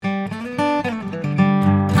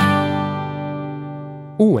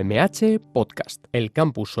UMH Podcast, el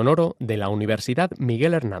campus sonoro de la Universidad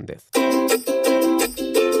Miguel Hernández.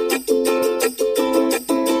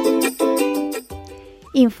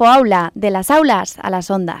 Infoaula, de las aulas a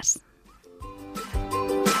las ondas.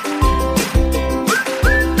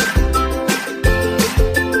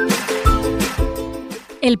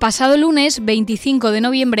 El pasado lunes 25 de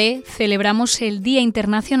noviembre celebramos el Día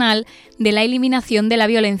Internacional de la Eliminación de la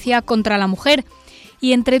Violencia contra la Mujer,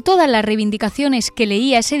 y entre todas las reivindicaciones que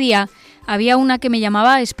leía ese día había una que me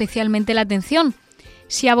llamaba especialmente la atención.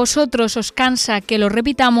 Si a vosotros os cansa que lo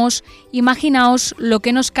repitamos, imaginaos lo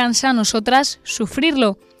que nos cansa a nosotras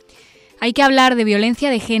sufrirlo. Hay que hablar de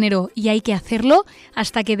violencia de género y hay que hacerlo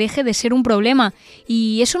hasta que deje de ser un problema.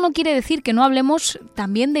 Y eso no quiere decir que no hablemos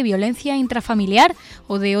también de violencia intrafamiliar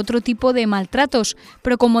o de otro tipo de maltratos.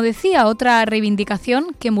 Pero como decía otra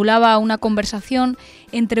reivindicación que emulaba una conversación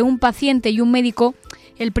entre un paciente y un médico,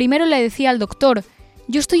 el primero le decía al doctor: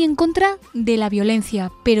 yo estoy en contra de la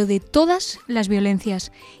violencia, pero de todas las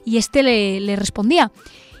violencias. Y este le respondía: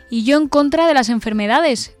 y yo en contra de las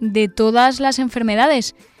enfermedades, de todas las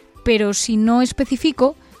enfermedades. Pero si no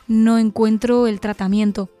especifico, no encuentro el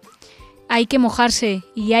tratamiento. Hay que mojarse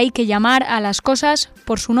y hay que llamar a las cosas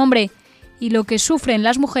por su nombre, y lo que sufren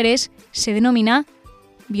las mujeres se denomina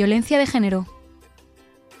violencia de género.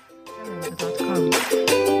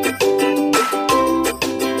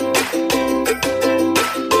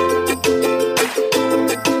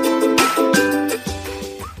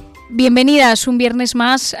 Bienvenidas un viernes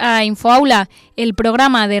más a Infoaula, el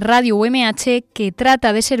programa de Radio UMH que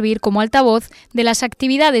trata de servir como altavoz de las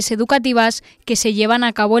actividades educativas que se llevan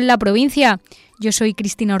a cabo en la provincia. Yo soy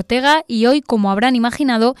Cristina Ortega y hoy, como habrán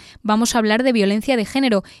imaginado, vamos a hablar de violencia de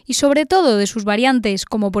género y sobre todo de sus variantes,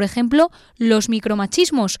 como por ejemplo los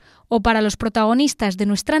micromachismos o, para los protagonistas de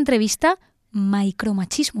nuestra entrevista,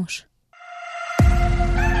 micromachismos.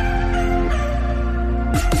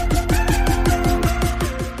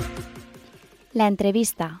 La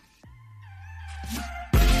entrevista.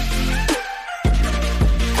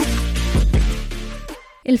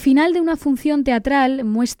 El final de una función teatral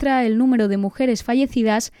muestra el número de mujeres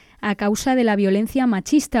fallecidas a causa de la violencia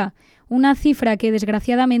machista, una cifra que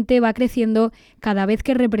desgraciadamente va creciendo cada vez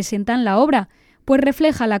que representan la obra, pues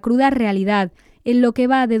refleja la cruda realidad. En lo que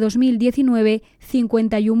va de 2019,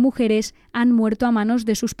 51 mujeres han muerto a manos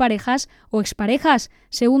de sus parejas o exparejas,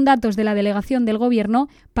 según datos de la Delegación del Gobierno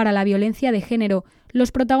para la Violencia de Género.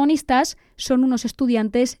 Los protagonistas son unos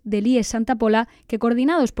estudiantes del IES Santa Pola que,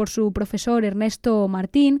 coordinados por su profesor Ernesto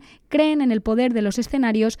Martín, creen en el poder de los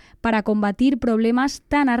escenarios para combatir problemas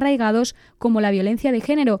tan arraigados como la violencia de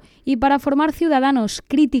género y para formar ciudadanos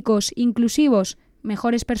críticos, inclusivos,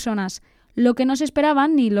 mejores personas. Lo que no se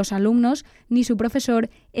esperaban ni los alumnos ni su profesor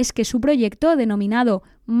es que su proyecto, denominado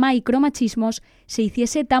Micromachismos, se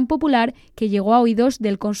hiciese tan popular que llegó a oídos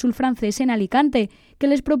del cónsul francés en Alicante, que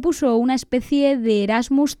les propuso una especie de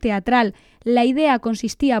Erasmus teatral. La idea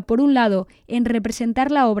consistía, por un lado, en representar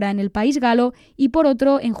la obra en el país galo y, por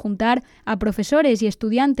otro, en juntar a profesores y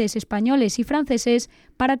estudiantes españoles y franceses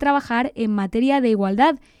para trabajar en materia de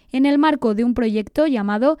igualdad, en el marco de un proyecto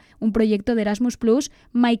llamado, un proyecto de Erasmus+,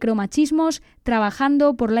 Micromachismos,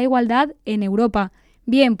 trabajando por la igualdad en Europa.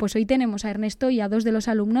 Bien, pues hoy tenemos a Ernesto y a dos de los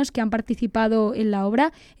alumnos que han participado en la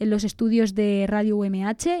obra, en los estudios de Radio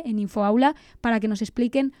UMH, en Infoaula, para que nos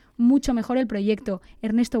expliquen mucho mejor el proyecto.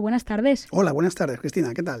 Ernesto, buenas tardes. Hola, buenas tardes,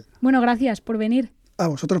 Cristina, ¿qué tal? Bueno, gracias por venir. A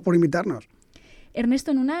vosotros por invitarnos.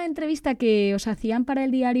 Ernesto, en una entrevista que os hacían para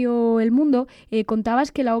el diario El Mundo,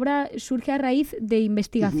 contabas que la obra surge a raíz de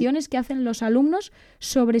investigaciones que hacen los alumnos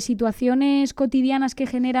sobre situaciones cotidianas que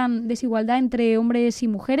generan desigualdad entre hombres y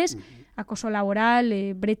mujeres, acoso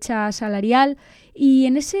laboral, brecha salarial, y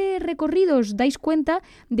en ese recorrido os dais cuenta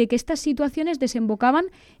de que estas situaciones desembocaban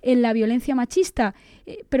en la violencia machista.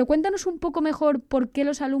 Pero cuéntanos un poco mejor por qué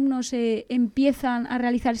los alumnos empiezan a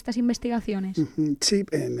realizar estas investigaciones. Sí,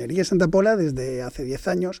 en el IES Santa Pola desde hace 10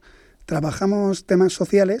 años trabajamos temas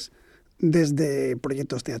sociales desde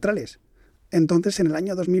proyectos teatrales. Entonces, en el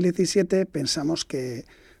año 2017 pensamos que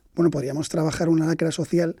podríamos trabajar una lacra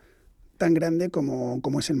social tan grande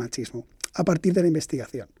como es el machismo, a partir de la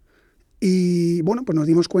investigación. Y pues nos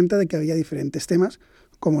dimos cuenta de que había diferentes temas,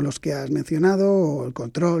 como los que has mencionado, el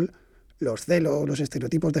control, los celos, los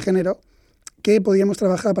estereotipos de género, que podíamos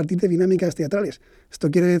trabajar a partir de dinámicas teatrales.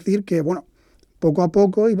 Esto quiere decir que, poco a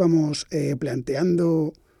poco íbamos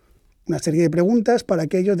planteando una serie de preguntas para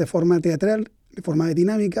que ellos, de forma teatral, de forma de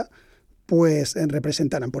dinámica,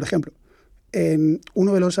 representaran. Por ejemplo, en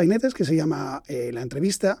uno de los sainetes, que se llama La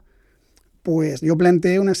entrevista, yo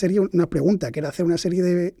planteé una pregunta, que era hacer una serie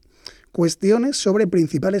de cuestiones sobre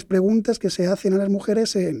principales preguntas que se hacen a las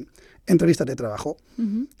mujeres en entrevistas de trabajo.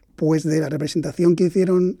 Uh-huh. Pues de la representación que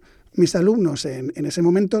hicieron mis alumnos en ese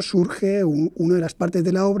momento surge una de las partes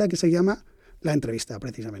de la obra que se llama la entrevista,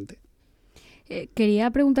 precisamente. Quería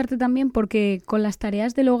preguntarte también, porque con las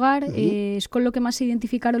tareas del hogar es con lo que más se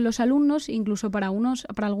identificaron los alumnos, incluso para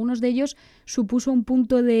algunos de ellos supuso un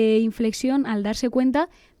punto de inflexión al darse cuenta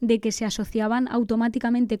de que se asociaban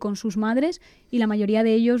automáticamente con sus madres y la mayoría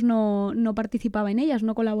de ellos no participaba en ellas,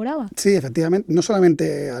 no colaboraba. Sí, efectivamente, no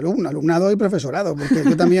solamente alumnado y profesorado, porque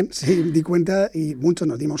yo también sí di cuenta y muchos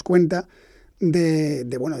nos dimos cuenta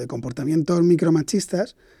de comportamientos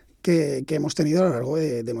micromachistas que hemos tenido a lo largo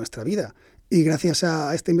de nuestra vida. Y gracias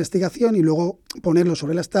a esta investigación y luego ponerlo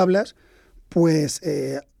sobre las tablas, pues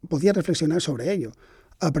podía reflexionar sobre ello.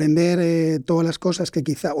 Aprender todas las cosas que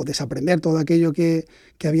quizá, o desaprender todo aquello que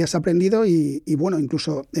habías aprendido y bueno,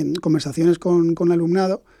 incluso en conversaciones con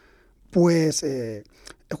alumnado, pues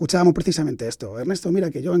escuchábamos precisamente esto. Ernesto,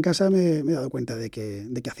 mira, que yo en casa me he dado cuenta de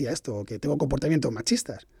que hacía esto, o que tengo comportamientos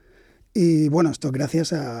machistas. Y bueno, esto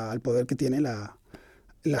gracias al poder que tiene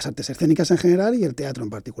las artes escénicas en general y el teatro en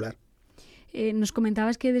particular. Nos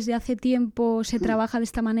comentabas que desde hace tiempo se trabaja de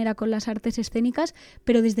esta manera con las artes escénicas,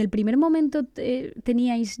 pero desde el primer momento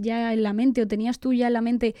teníais ya en la mente, o tenías tú ya en la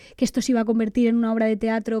mente, que esto se iba a convertir en una obra de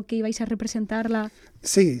teatro, que ibais a representarla.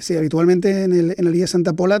 Sí, habitualmente en el IES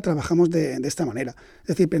Santa Pola trabajamos de esta manera.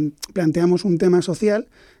 Es decir, planteamos un tema social.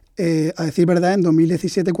 A decir verdad, en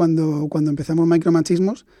 2017, cuando empezamos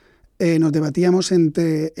Micromachismos, nos debatíamos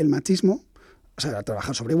entre el machismo, o sea,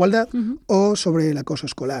 trabajar sobre igualdad, o sobre el acoso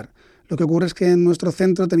escolar. Lo que ocurre es que en nuestro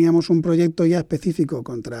centro teníamos un proyecto ya específico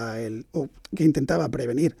que intentaba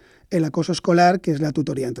prevenir el acoso escolar, que es la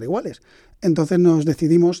tutoría entre iguales. Entonces nos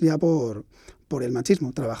decidimos ya por el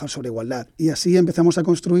machismo, trabajar sobre igualdad. Y así empezamos a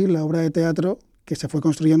construir la obra de teatro que se fue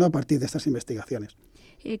construyendo a partir de estas investigaciones.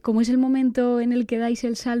 ¿Cómo es el momento en el que dais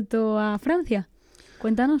el salto a Francia?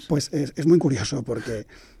 Cuéntanos. Pues es muy curioso porque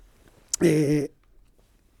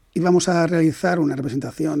íbamos a realizar una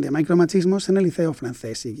representación de micromachismos en el Liceo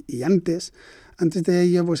francés y antes de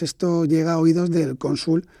ello, pues esto llega a oídos del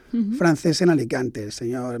cónsul francés en Alicante, el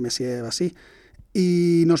señor Monsieur Bassy,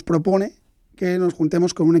 y nos propone que nos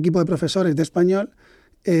juntemos con un equipo de profesores de español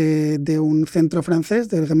de un centro francés,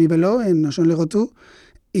 del Rémy Bello, en Nogent-le-Rotrou,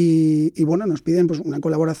 y bueno, nos piden pues una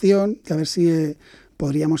colaboración, que a ver si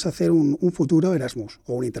podríamos hacer un futuro Erasmus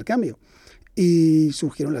o un intercambio. Y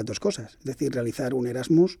surgieron las dos cosas, es decir, realizar un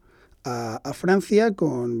Erasmus a Francia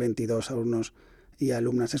con 22 alumnos y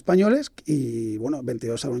alumnas españoles y, bueno,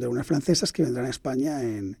 22 alumnos y alumnas francesas que vendrán a España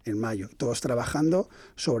en mayo, todos trabajando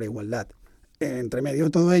sobre igualdad. Entre medio de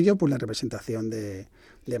todo ello, pues la representación de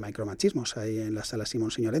micromachismos ahí en la sala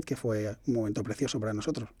Simón Signoret, que fue un momento precioso para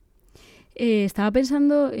nosotros. Estaba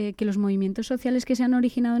pensando que los movimientos sociales que se han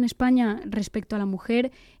originado en España respecto a la mujer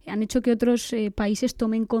han hecho que otros países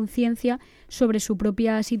tomen conciencia sobre su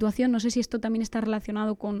propia situación. No sé si esto también está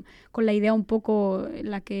relacionado con la idea un poco en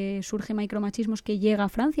la que surge Micromachismos, que llega a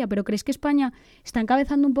Francia, pero ¿crees que España está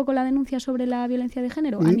encabezando un poco la denuncia sobre la violencia de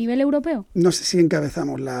género a nivel europeo? No sé si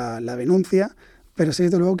encabezamos la denuncia, pero sí,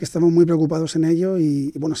 desde luego que estamos muy preocupados en ello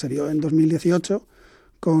y bueno, se vio en 2018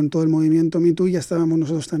 con todo el movimiento MeToo, ya estábamos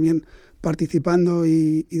nosotros también participando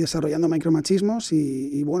y desarrollando micromachismos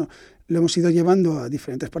y bueno, lo hemos ido llevando a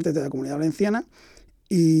diferentes partes de la Comunidad Valenciana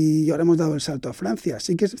y ahora hemos dado el salto a Francia.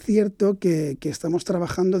 Sí que es cierto que estamos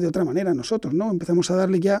trabajando de otra manera nosotros, ¿no? Empezamos a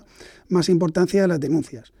darle ya más importancia a las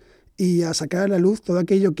denuncias y a sacar a la luz todo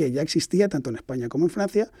aquello que ya existía tanto en España como en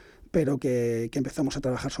Francia, pero que empezamos a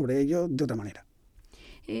trabajar sobre ello de otra manera.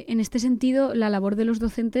 En este sentido, la labor de los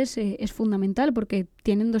docentes es fundamental porque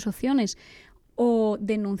tienen dos opciones: o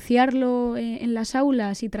denunciarlo en las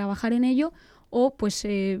aulas y trabajar en ello, o pues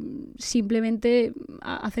simplemente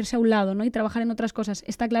hacerse a un lado, ¿no? Y trabajar en otras cosas.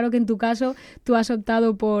 Está claro que en tu caso tú has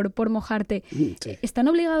optado por mojarte. Sí. ¿Están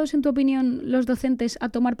obligados, en tu opinión, los docentes a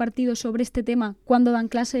tomar partido sobre este tema cuando dan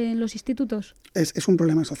clase en los institutos? Es un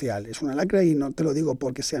problema social, es una lacra y no te lo digo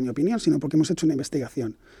porque sea mi opinión, sino porque hemos hecho una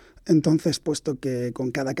investigación. Entonces, puesto que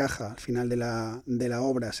con cada caja al final de la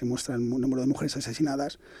obra se muestra el número de mujeres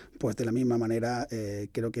asesinadas, pues de la misma manera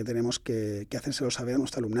creo que tenemos que hacérselo saber a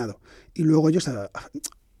nuestro alumnado. Y luego ellos,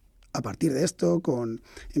 a partir de esto, con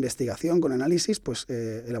investigación, con análisis, pues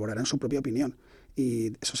elaborarán su propia opinión.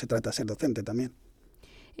 Y eso se trata de ser docente también.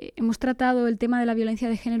 Hemos tratado el tema de la violencia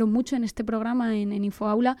de género mucho en este programa, en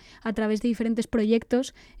Infoaula, a través de diferentes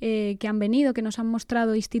proyectos que han venido, que nos han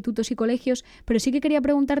mostrado institutos y colegios, pero sí que quería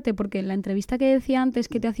preguntarte, porque en la entrevista que decía antes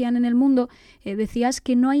que te hacían en El Mundo, decías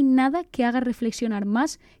que no hay nada que haga reflexionar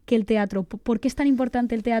más que el teatro. ¿Por qué es tan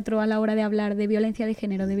importante el teatro a la hora de hablar de violencia de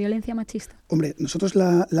género, de violencia machista? Hombre, nosotros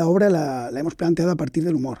la obra la hemos planteado a partir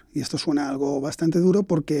del humor, y esto suena algo bastante duro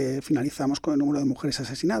porque finalizamos con el número de mujeres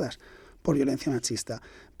asesinadas por violencia machista.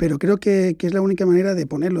 Pero creo que es la única manera de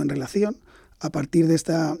ponerlo en relación a partir de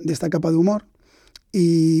esta capa de humor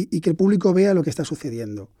y que el público vea lo que está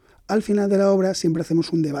sucediendo. Al final de la obra siempre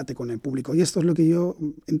hacemos un debate con el público y esto es lo que yo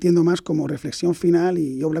entiendo más como reflexión final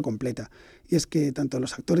y obra completa. Y es que tanto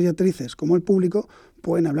los actores y actrices como el público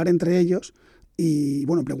pueden hablar entre ellos y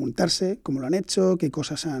bueno, preguntarse cómo lo han hecho, qué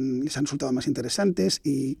cosas les han resultado más interesantes,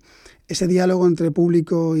 y ese diálogo entre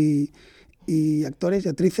público y actores y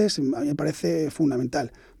actrices a mí me parece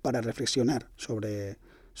fundamental para reflexionar sobre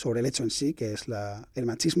el hecho en sí, que es el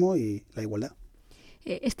machismo y la igualdad.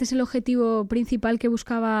 Este es el objetivo principal que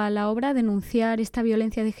buscaba la obra, denunciar esta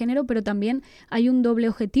violencia de género, pero también hay un doble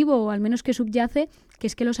objetivo, o al menos que subyace, que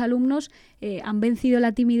es que los alumnos han vencido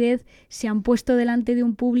la timidez, se han puesto delante de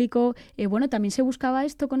un público. ¿También se buscaba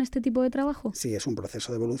esto con este tipo de trabajo? Sí, es un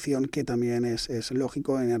proceso de evolución que también es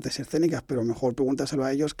lógico en artes escénicas, pero mejor pregúntaselo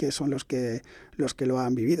a ellos, que son los que lo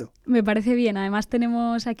han vivido. Me parece bien. Además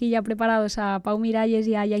tenemos aquí ya preparados a Pau Miralles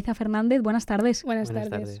y a Yaiza Fernández. Buenas tardes. Buenas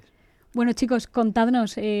tardes. Bueno, chicos,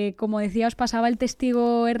 contadnos, como decía, os pasaba el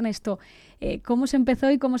testigo Ernesto, ¿cómo se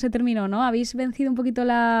empezó y cómo se terminó, no? ¿Habéis vencido un poquito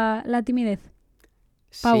la timidez?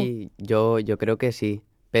 Pau. Sí, yo creo que sí,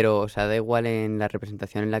 pero da igual en la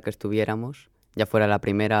representación en la que estuviéramos, ya fuera la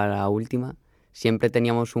primera o la última, siempre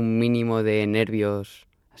teníamos un mínimo de nervios,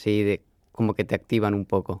 así de como que te activan un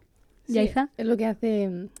poco. Sí, ¿Yaiza? es lo que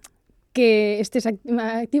hace que estés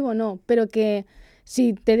activo, no, pero que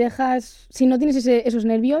si no tienes esos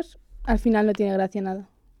nervios, al final no tiene gracia nada.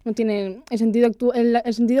 No tiene el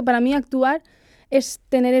sentido para mí actuar es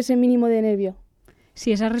tener ese mínimo de nervio.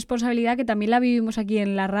 Sí, esa responsabilidad que también la vivimos aquí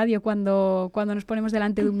en la radio cuando nos ponemos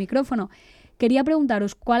delante de un micrófono. Quería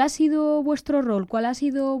preguntaros, ¿cuál ha sido vuestro rol? ¿Cuál ha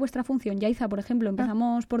sido vuestra función? Yaiza, por ejemplo,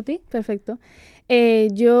 empezamos por ti. Perfecto.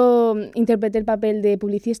 Yo interpreté el papel de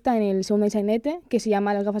publicista en el segundo sainete, que se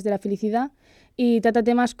llama Las gafas de la felicidad, y trata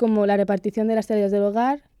temas como la repartición de las tareas del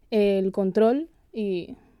hogar, el control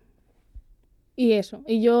y eso.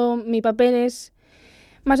 Y mi papel es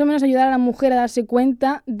más o menos ayudar a la mujer a darse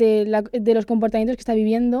cuenta de los comportamientos que está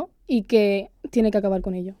viviendo y que tiene que acabar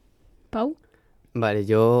con ello. Pau. Vale,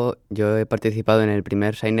 yo he participado en el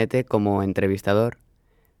primer sainete como entrevistador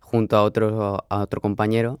junto a otro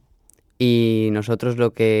compañero, y nosotros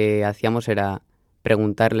lo que hacíamos era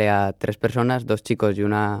preguntarle a 3 personas, 2 chicos y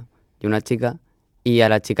una chica, y a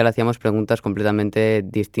la chica le hacíamos preguntas completamente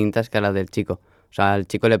distintas que a las del chico. O sea, al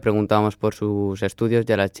chico le preguntábamos por sus estudios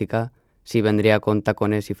y a la chica si vendría con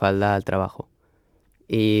tacones y falda al trabajo.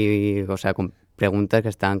 Y, con preguntas que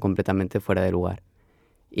estaban completamente fuera de lugar.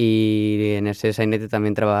 Y en ese sainete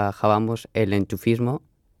también trabajábamos el enchufismo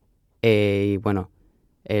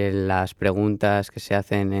las preguntas que se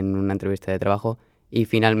hacen en una entrevista de trabajo, y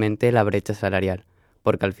finalmente la brecha salarial,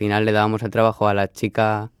 porque al final le dábamos el trabajo a la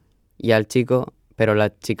chica y al chico, pero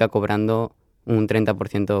la chica cobrando un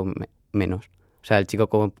 30% menos. O sea, el chico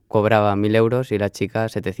cobraba 1.000 euros y la chica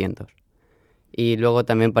 700. Y luego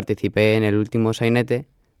también participé en el último sainete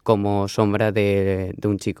como sombra de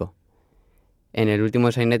un chico. En el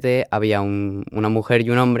último sainete había una mujer y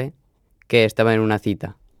un hombre que estaban en una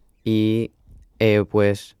cita y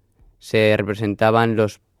pues se representaban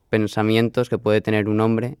los pensamientos que puede tener un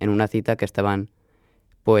hombre en una cita, que estaban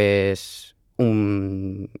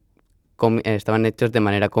estaban hechos de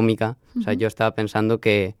manera cómica. O sea, yo estaba pensando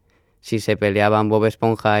que si se peleaban Bob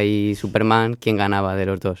Esponja y Superman, ¿quién ganaba de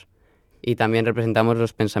los dos? Y también representamos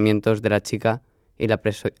los pensamientos de la chica y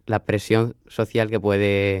la presión social que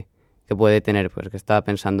puede tener, pues que estaba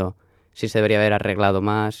pensando si se debería haber arreglado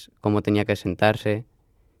más, cómo tenía que sentarse.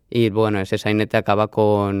 Y bueno, ese sainete acaba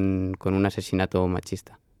con un asesinato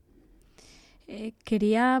machista.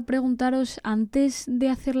 Quería preguntaros, antes de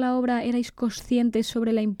hacer la obra, ¿erais conscientes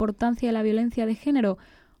sobre la importancia de la violencia de género?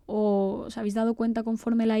 ¿O os habéis dado cuenta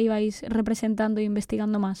conforme la ibais representando e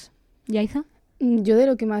investigando más? ¿Yaiza? Yo de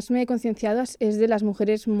lo que más me he concienciado es de las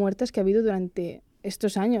mujeres muertas que ha habido durante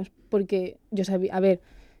estos años, porque yo sabía,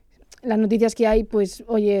 las noticias que hay, pues,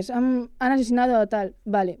 oye, han asesinado a tal,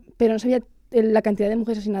 vale, pero no sabía la cantidad de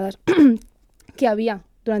mujeres asesinadas que había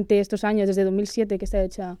durante estos años, desde 2007 que está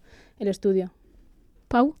hecha el estudio.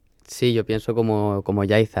 ¿Pau? Sí, yo pienso como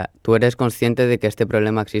Yaiza. Tú eres consciente de que este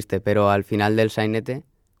problema existe, pero al final del sainete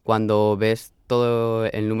cuando ves todo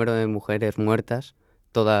el número de mujeres muertas,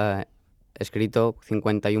 toda escrito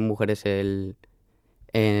 51 mujeres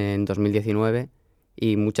en 2019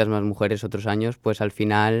 y muchas más mujeres otros años, pues al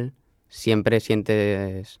final siempre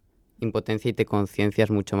sientes impotencia y te conciencias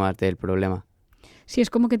mucho más del problema. Sí, es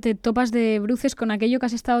como que te topas de bruces con aquello que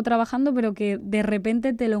has estado trabajando, pero que de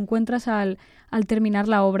repente te lo encuentras al terminar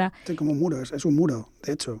la obra. Sí, como un muro, es un muro,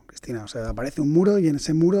 de hecho, Cristina. O sea, aparece un muro y en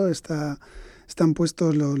ese muro están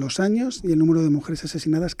puestos los años y el número de mujeres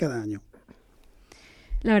asesinadas cada año.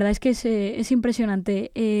 La verdad es que es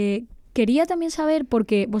impresionante. Quería también saber,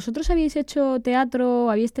 porque vosotros habéis hecho teatro,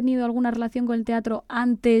 habéis tenido alguna relación con el teatro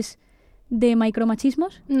antes de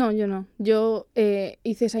micromachismos. No, yo no. Yo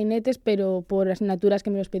hice sainetes, pero por asignaturas que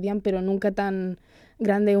me los pedían, pero nunca tan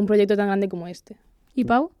grande, un proyecto tan grande como este. ¿Y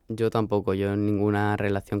Pau? Yo tampoco, yo ninguna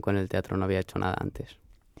relación con el teatro, no había hecho nada antes.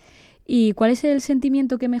 ¿Y cuál es el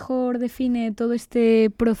sentimiento que mejor define todo este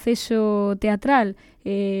proceso teatral?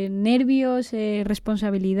 ¿Nervios,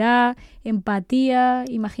 responsabilidad, empatía,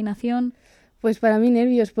 imaginación? Pues para mí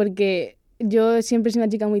nervios, porque yo siempre soy una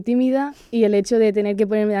chica muy tímida y el hecho de tener que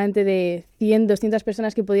ponerme delante de 100, 200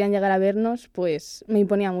 personas que podían llegar a vernos, pues me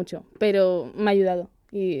imponía mucho, pero me ha ayudado.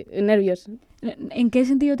 Y nervios. ¿En qué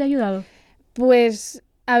sentido te ha ayudado? Pues,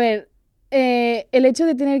 a ver, el hecho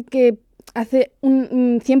de tener que hacer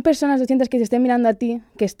 100 personas, 200 que te estén mirando a ti,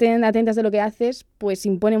 que estén atentas de lo que haces, pues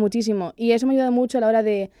impone muchísimo. Y eso me ha ayudado mucho a la hora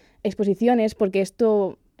de exposiciones, porque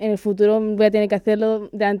esto en el futuro voy a tener que hacerlo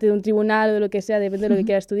delante de un tribunal o de lo que sea, depende de lo que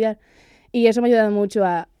quiera estudiar. Y eso me ha ayudado mucho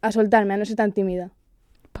a soltarme, a no ser tan tímida.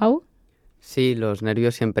 ¿Pau? Sí, los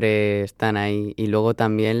nervios siempre están ahí. Y luego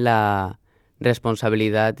también la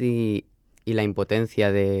responsabilidad y la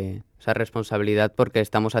impotencia de... O sea, responsabilidad porque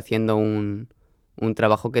estamos haciendo un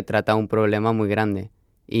trabajo que trata un problema muy grande.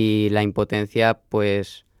 Y la impotencia,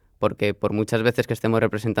 pues, porque por muchas veces que estemos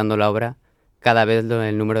representando la obra, cada vez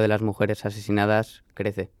el número de las mujeres asesinadas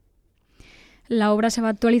crece. La obra se va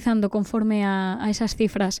actualizando conforme a esas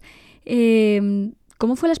cifras.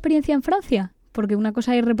 ¿Cómo fue la experiencia en Francia? Porque una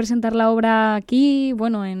cosa es representar la obra aquí,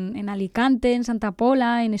 bueno, en Alicante, en Santa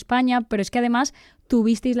Pola, en España, pero es que además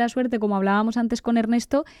tuvisteis la suerte, como hablábamos antes con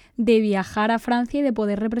Ernesto, de viajar a Francia y de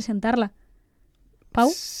poder representarla. ¿Pau?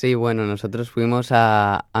 Sí, bueno, nosotros fuimos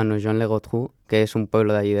a Nogent-le-Rotrou, que es un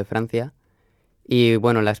pueblo de allí de Francia, y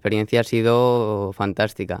bueno, la experiencia ha sido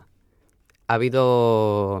fantástica.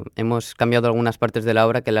 Hemos cambiado algunas partes de la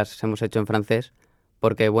obra que las hemos hecho en francés,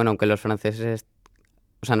 porque bueno, aunque los franceses,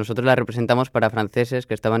 o sea, nosotros la representamos para franceses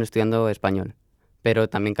que estaban estudiando español, pero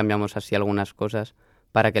también cambiamos así algunas cosas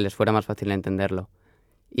para que les fuera más fácil entenderlo.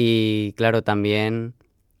 Y claro, también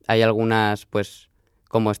hay algunas, pues,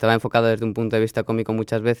 como estaba enfocado desde un punto de vista cómico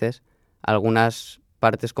muchas veces, algunas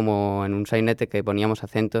partes como en un sainete que poníamos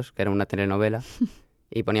acentos, que era una telenovela,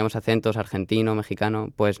 y poníamos acentos argentino,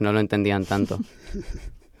 mexicano, pues no lo entendían tanto.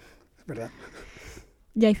 Es verdad.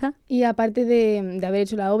 ¿Yaiza? Y aparte de haber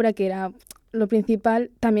hecho la obra, que era lo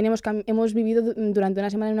principal, también hemos vivido durante una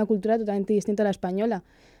semana en una cultura totalmente distinta a la española.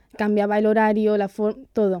 Cambiaba el horario,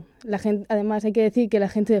 todo. La gente, además, hay que decir que la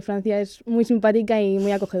gente de Francia es muy simpática y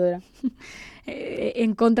muy acogedora.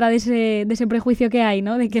 En contra de ese prejuicio que hay,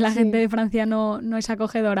 ¿no? De que la Sí. gente de Francia no es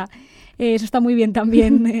acogedora. Eso está muy bien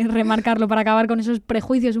también remarcarlo para acabar con esos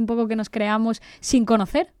prejuicios un poco que nos creamos sin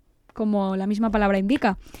conocer, como la misma palabra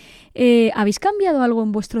indica. ¿Habéis cambiado algo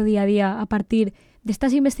en vuestro día a día a partir de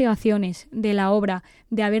estas investigaciones, de la obra,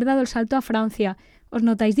 de haber dado el salto a Francia? ¿Os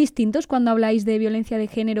notáis distintos cuando habláis de violencia de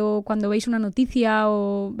género, cuando veis una noticia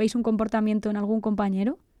o veis un comportamiento en algún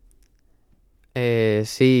compañero?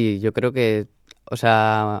 Sí, yo creo que, o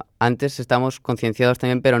sea, antes estamos concienciados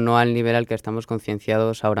también, pero no al nivel al que estamos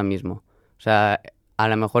concienciados ahora mismo. O sea, a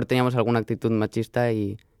lo mejor teníamos alguna actitud machista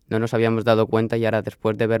y no nos habíamos dado cuenta y ahora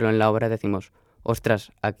después de verlo en la obra decimos,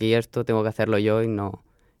 ostras, aquí esto tengo que hacerlo yo y no.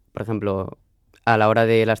 Por ejemplo, a la hora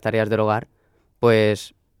de las tareas del hogar,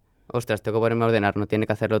 pues, ostras, tengo que ponerme a ordenar, no tiene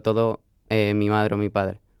que hacerlo todo mi madre o mi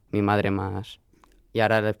padre, mi madre más. Y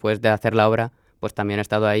ahora después de hacer la obra, pues también he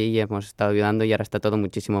estado ahí y hemos estado ayudando y ahora está todo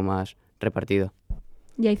muchísimo más repartido.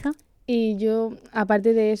 ¿Yaiza? Y yo,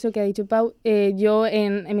 aparte de eso que ha dicho Pau, yo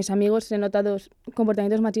en mis amigos he notado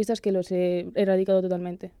comportamientos machistas que los he erradicado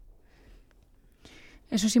totalmente.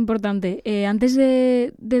 Eso es importante. Antes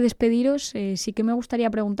de despediros, sí que me gustaría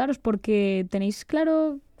preguntaros, porque ¿tenéis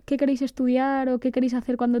claro qué queréis estudiar o qué queréis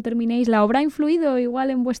hacer cuando terminéis? ¿La obra ha influido igual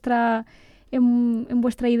en vuestra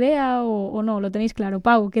idea o no? ¿Lo tenéis claro?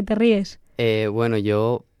 Pau, ¿qué te ríes? Bueno,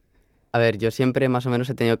 yo siempre más o menos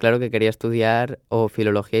he tenido claro que quería estudiar o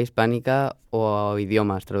filología hispánica o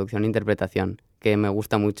idiomas, traducción e interpretación, que me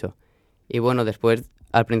gusta mucho. Y bueno, después,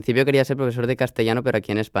 al principio quería ser profesor de castellano, pero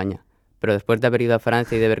aquí en España. Pero después de haber ido a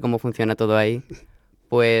Francia y de ver cómo funciona todo ahí,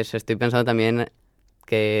 pues estoy pensando también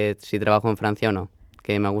que si trabajo en Francia o no,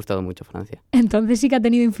 que me ha gustado mucho Francia. Entonces sí que ha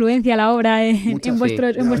tenido influencia la obra en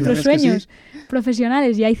vuestros sueños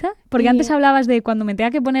profesionales, Yaiza. Porque antes hablabas de cuando me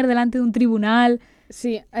tenga que poner delante de un tribunal.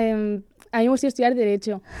 Sí, a mí me gustaría estudiar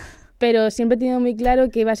Derecho, pero siempre he tenido muy claro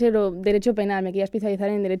que iba a ser Derecho Penal, me quería especializar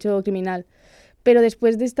en Derecho Criminal. Pero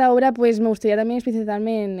después de esta obra, pues me gustaría también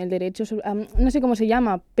especializarme en el derecho, no sé cómo se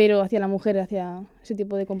llama, pero hacia la mujer, hacia ese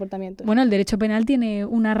tipo de comportamientos. Bueno, el derecho penal tiene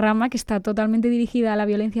una rama que está totalmente dirigida a la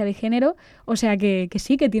violencia de género, o sea que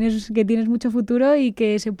sí, que tienes mucho futuro y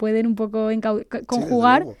que se pueden un poco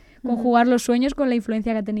conjugar los sueños con la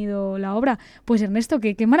influencia que ha tenido la obra. Pues Ernesto,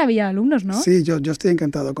 qué maravilla de alumnos, ¿no? Sí, yo estoy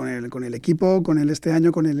encantado con el equipo, con este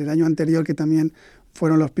año, con el año anterior, que también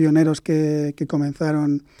fueron los pioneros que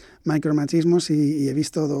comenzaron micromachismos, y he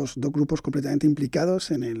visto dos grupos completamente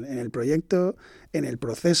implicados en el proyecto, en el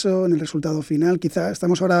proceso, en el resultado final. Quizá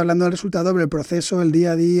estamos ahora hablando del resultado, pero el proceso, el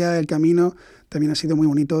día a día, el camino, también ha sido muy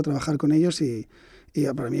bonito trabajar con ellos y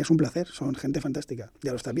para mí es un placer, son gente fantástica,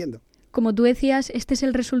 ya lo estás viendo. Como tú decías, este es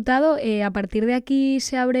el resultado. A partir de aquí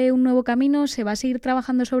se abre un nuevo camino, se va a seguir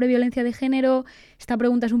trabajando sobre violencia de género. Esta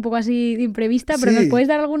pregunta es un poco así de imprevista, pero ¿nos puedes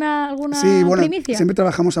dar alguna sí, bueno, primicia? Siempre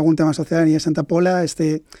trabajamos algún tema social en Santa Pola.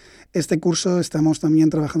 Este curso estamos también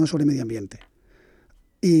trabajando sobre medio ambiente.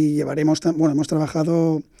 Y hemos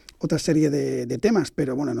trabajado otra serie de temas,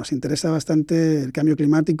 pero bueno, nos interesa bastante el cambio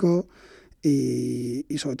climático y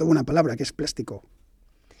sobre todo una palabra que es plástico.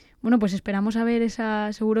 Bueno, pues esperamos a ver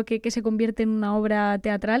seguro que se convierte en una obra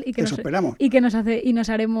teatral y que nos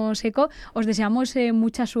haremos eco. Os deseamos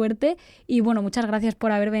mucha suerte y bueno, muchas gracias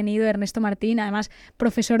por haber venido, Ernesto Martín, además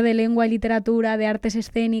profesor de Lengua y Literatura, de Artes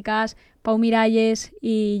Escénicas, Pau Miralles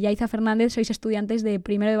y Yaiza Fernández, sois estudiantes de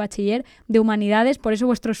primero de bachiller de Humanidades, por eso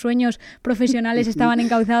vuestros sueños profesionales estaban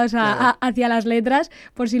encauzados hacia las letras,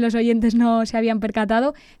 por si los oyentes no se habían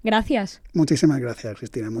percatado. Gracias. Muchísimas gracias,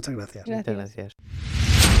 Cristina, muchas gracias. Muchas gracias.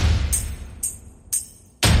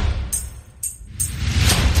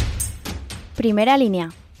 Primera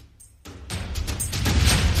línea.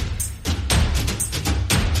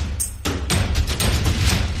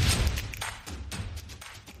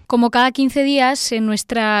 Como cada 15 días, en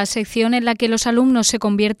nuestra sección en la que los alumnos se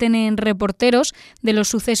convierten en reporteros de los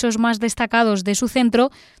sucesos más destacados de su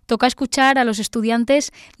centro, toca escuchar a los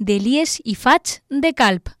estudiantes del IES y FACH de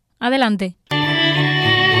Calp. Adelante.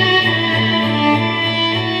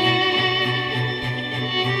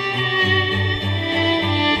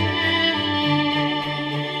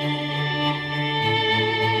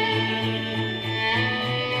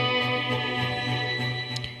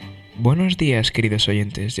 Buenos días, queridos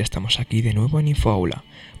oyentes, ya estamos aquí de nuevo en InfoAula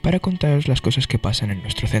para contaros las cosas que pasan en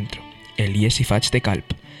nuestro centro, el IES y FACH de Calp.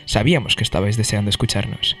 Sabíamos que estabais deseando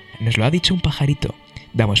escucharnos. Nos lo ha dicho un pajarito.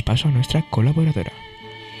 Damos paso a nuestra colaboradora.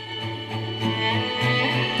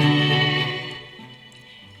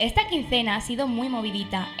 Esta quincena ha sido muy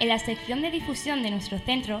movidita. En la sección de difusión de nuestro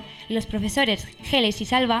centro, los profesores Geles y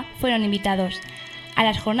Salva fueron invitados a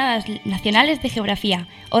las Jornadas Nacionales de Geografía,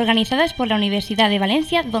 organizadas por la Universidad de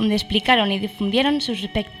Valencia, donde explicaron y difundieron sus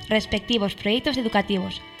respectivos proyectos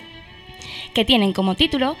educativos, que tienen como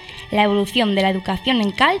título La evolución de la educación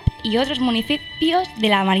en Calp y otros municipios de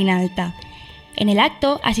la Marina Alta. En el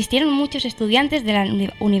acto asistieron muchos estudiantes de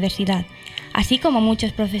la universidad, así como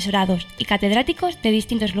muchos profesorados y catedráticos de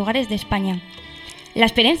distintos lugares de España. La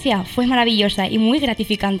experiencia fue maravillosa y muy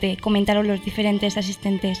gratificante, comentaron los diferentes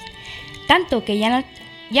asistentes. Tanto que ya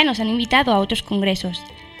nos han invitado a otros congresos.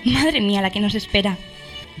 Madre mía, la que nos espera.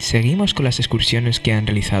 Seguimos con las excursiones que han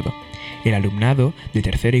realizado. El alumnado de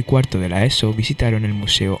tercero y cuarto de la ESO visitaron el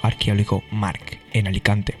Museo Arqueológico Marc, en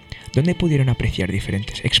Alicante, donde pudieron apreciar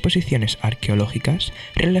diferentes exposiciones arqueológicas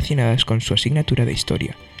relacionadas con su asignatura de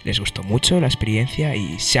historia. Les gustó mucho la experiencia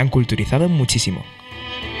y se han culturizado muchísimo.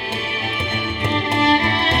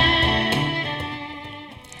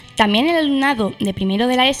 También el alumnado de primero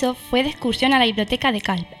de la ESO fue de excursión a la biblioteca de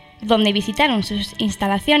Calp, donde visitaron sus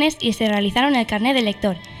instalaciones y se realizaron el carnet de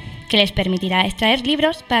lector, que les permitirá extraer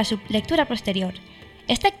libros para su lectura posterior.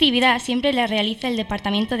 Esta actividad siempre la realiza el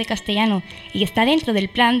Departamento de Castellano y está dentro del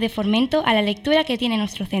plan de fomento a la lectura que tiene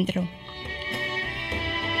nuestro centro.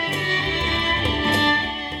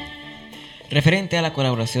 Referente a la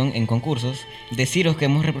colaboración en concursos, deciros que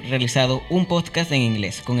hemos realizado un podcast en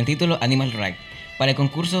inglés con el título Animal Rights para el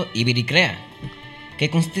concurso Ibiricrea,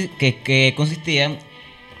 que consistía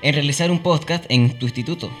en realizar un podcast en tu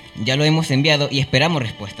instituto. Ya lo hemos enviado y esperamos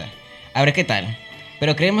respuesta. A ver qué tal,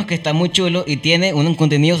 pero creemos que está muy chulo y tiene un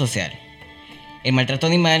contenido social. El maltrato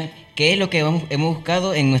animal, que es lo que hemos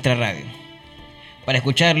buscado en nuestra radio. Para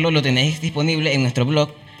escucharlo lo tenéis disponible en nuestro blog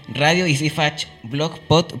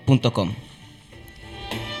radioeasyfatch.blogspot.com.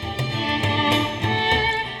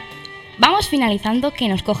 Vamos finalizando, que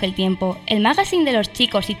nos coge el tiempo. El magazine de los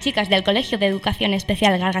chicos y chicas del Colegio de Educación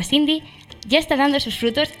Especial Gargasindi ya está dando sus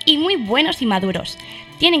frutos, y muy buenos y maduros.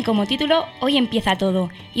 Tienen como título Hoy empieza todo,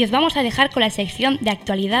 y os vamos a dejar con la sección de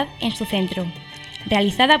actualidad en su centro,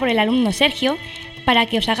 realizada por el alumno Sergio, para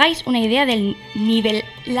que os hagáis una idea del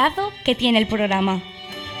nivelado que tiene el programa.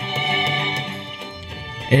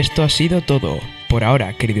 Esto ha sido todo por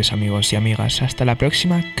ahora, queridos amigos y amigas. Hasta la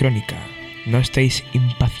próxima crónica. No estéis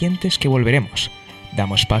impacientes, que volveremos.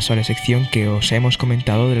 Damos paso a la sección que os hemos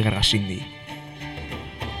comentado del Gargasindi.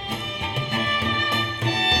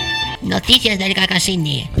 Noticias del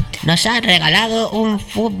Gargasindi. Nos han regalado un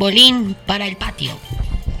futbolín para el patio.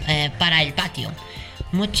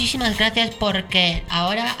 Muchísimas gracias, porque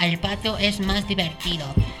ahora el patio es más divertido.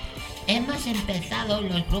 Hemos empezado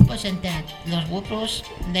los grupos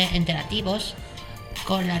interactivos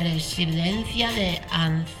con la residencia de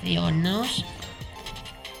ancianos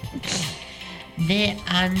de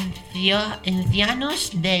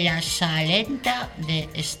la Salenta. De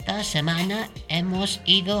esta semana hemos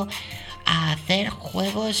ido a hacer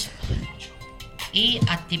juegos y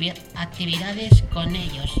actividades con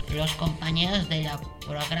ellos. Los compañeros del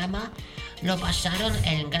programa lo pasaron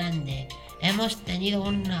en grande. Hemos tenido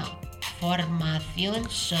una formación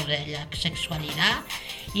sobre la sexualidad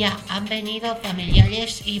y han venido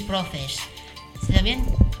familiares y profes.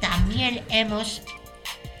 También hemos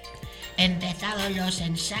empezado los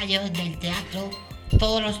ensayos del teatro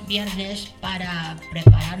todos los viernes para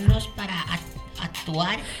prepararnos para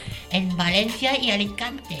actuar en Valencia y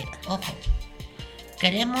Alicante. Ojo,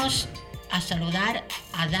 queremos saludar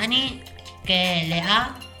a Dani, que le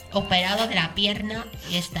ha operado de la pierna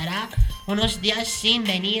y estará unos días sin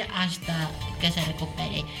venir hasta que se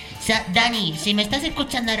recupere. Dani, si me estás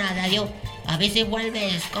escuchando en la radio, a ver si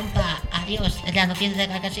vuelves, compa. Adiós, es la noticia de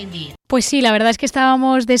Gargasindi. Pues sí, la verdad es que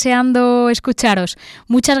estábamos deseando escucharos.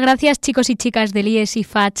 Muchas gracias, chicos y chicas del IES y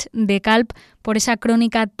FATCH de CALP, por esa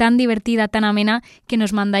crónica tan divertida, tan amena que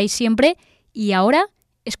nos mandáis siempre. Y ahora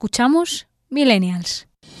escuchamos Millennials.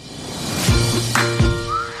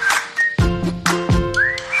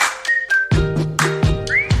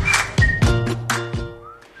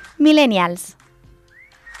 Millennials.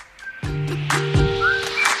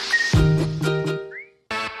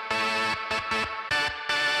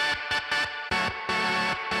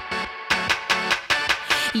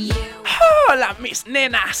 ¡Hola, mis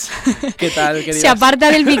nenas! ¿Qué tal, queridas? Se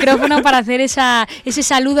aparta del micrófono para hacer ese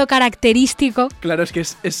saludo característico. Claro, es que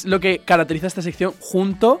es lo que caracteriza esta sección,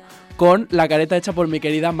 junto con la careta hecha por mi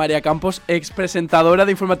querida María Campos, ex presentadora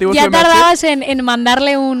de Informativos. Ya tardabas en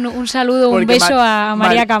mandarle un saludo, un beso a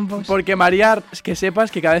María Campos. Porque María, que sepas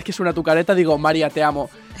que cada vez que suena tu careta digo, María, te amo.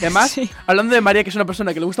 Además, sí, hablando de María, que es una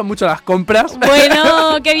persona que le gustan mucho las compras.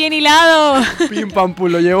 Bueno, qué bien hilado. Pim pam pum,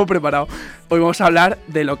 lo llevo preparado. Hoy vamos a hablar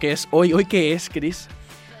de lo que es hoy. ¿Hoy qué es, Chris?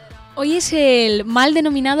 Hoy es el mal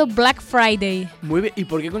denominado Black Friday. Muy bien. ¿Y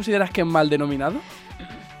por qué consideras que es mal denominado?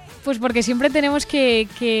 Pues porque siempre tenemos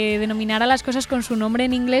que denominar a las cosas con su nombre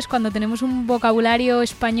en inglés cuando tenemos un vocabulario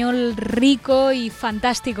español rico y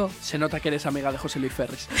fantástico. Se nota que eres amiga de José Luis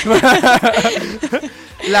Ferris.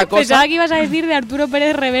 Pensaba que ibas a decir de Arturo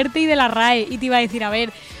Pérez Reverte y de la RAE, y te iba a decir, a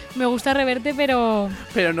ver, me gusta Reverte, pero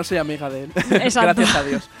no soy amiga de él. Exacto. Gracias a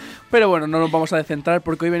Dios. Pero bueno, no nos vamos a descentrar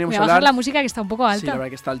porque hoy venimos a hablar... Voy a bajar la música, que está un poco alta. Sí, la verdad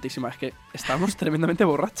que está altísima. Es que estamos tremendamente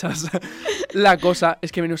borrachas. La cosa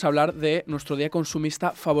es que venimos a hablar de nuestro día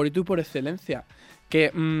consumista favorito y por excelencia.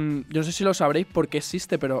 Que yo no sé si lo sabréis por qué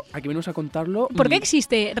existe, pero aquí venimos a contarlo. ¿Por qué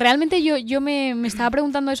existe? Realmente yo me estaba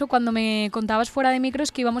preguntando eso cuando me contabas fuera de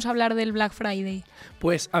micros que íbamos a hablar del Black Friday.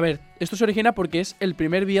 Pues, a ver, esto se origina porque es el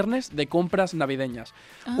primer viernes de compras navideñas.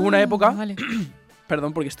 Hubo una época... Vale.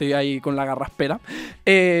 Perdón, porque estoy ahí con la garraspera.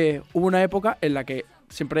 Hubo una época en la que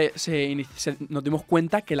siempre nos dimos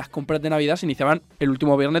cuenta que las compras de Navidad se iniciaban el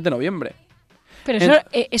último viernes de noviembre. ¿Pero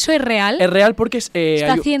eso es real? Es real porque...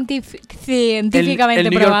 ¿Está científicamente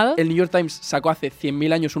probado? El New York Times sacó hace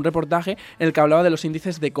 100.000 años un reportaje en el que hablaba de los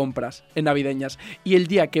índices de compras en navideñas. Y el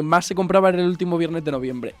día que más se compraba era el último viernes de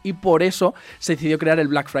noviembre. Y por eso se decidió crear el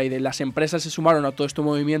Black Friday. Las empresas se sumaron a todo este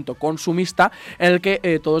movimiento consumista en el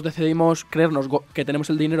que todos decidimos creernos que tenemos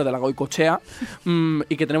el dinero de la Goicoechea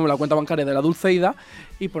y que tenemos la cuenta bancaria de la Dulceida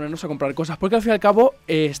y ponernos a comprar cosas. Porque al fin y al cabo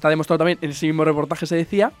está demostrado también, en ese mismo reportaje se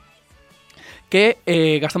decía,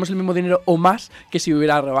 que gastamos el mismo dinero o más que si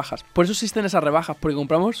hubiera rebajas. Por eso existen esas rebajas, porque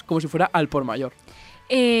compramos como si fuera al por mayor.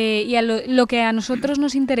 Y lo que a nosotros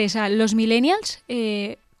nos interesa, los millennials,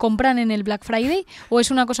 compran en el Black Friday o es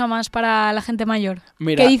una cosa más para la gente mayor?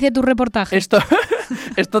 Mira, ¿qué dice tu reportaje?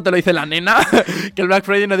 Esto te lo dice la nena, que el Black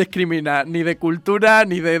Friday no discrimina ni de cultura,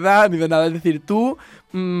 ni de edad, ni de nada. Es decir, tú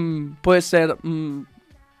puedes ser un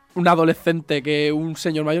adolescente que un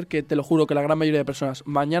señor mayor, que te lo juro que la gran mayoría de personas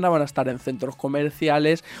mañana van a estar en centros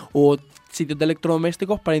comerciales o sitios de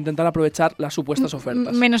electrodomésticos para intentar aprovechar las supuestas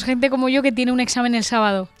ofertas. Menos gente como yo que tiene un examen el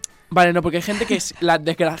sábado. Vale, no, porque hay gente que es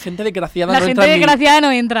gente desgraciada. La no gente entra desgraciada no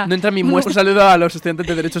entra. No entra en mi muestra. Un saludo a los estudiantes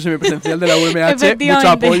de Derecho Semipresencial de la UMH. Mucho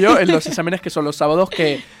apoyo en los exámenes que son los sábados,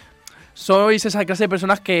 que sois esa clase de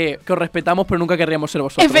personas que os respetamos, pero nunca querríamos ser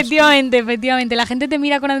vosotros. Efectivamente. La gente te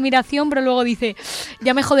mira con admiración, pero luego dice,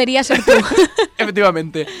 ya me jodería ser tú.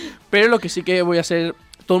 Efectivamente. Pero lo que sí que voy a ser,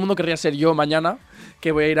 todo el mundo querría ser yo mañana,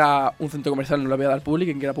 que voy a ir a un centro comercial, no lo voy a dar público,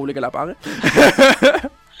 quien quiera público que la pague.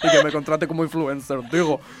 Y que me contrate como influencer,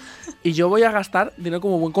 digo. Y yo voy a gastar dinero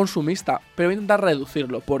como buen consumista, pero voy a intentar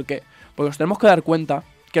reducirlo. ¿Por qué? Porque nos tenemos que dar cuenta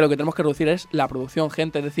que lo que tenemos que reducir es la producción,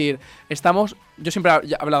 gente. Es decir, yo siempre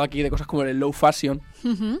he hablado aquí de cosas como el low fashion.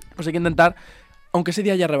 Pues hay que intentar, aunque ese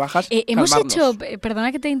día haya rebajas, hemos calmarnos. hecho,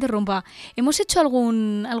 perdona que te interrumpa, ¿hemos hecho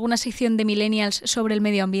alguna sección de millennials sobre el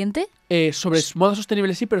medio ambiente? Sobre moda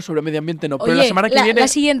sostenible sí, pero sobre medio ambiente no. Oye, pero la semana que viene... La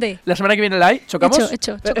siguiente. La semana que viene la hay, ¿chocamos?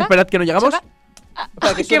 Hecho. ¿Choca? Esperad que no llegamos.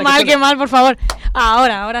 Qué mal, por favor.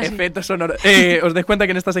 Ahora sí. Efecto sonoro. Os dais cuenta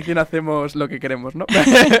que en esta sección hacemos lo que queremos, ¿no?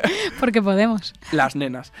 Porque podemos. Las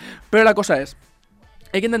nenas. Pero la cosa es,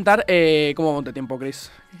 hay que intentar... ¿Cómo monte tiempo,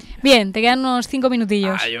 Chris? Bien, te quedan unos 5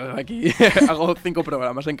 minutillos. Yo aquí hago 5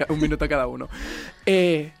 programas, en un minuto cada uno.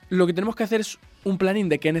 Lo que tenemos que hacer es un planning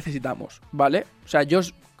de qué necesitamos, ¿vale? O sea,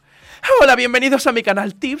 Hola, bienvenidos a mi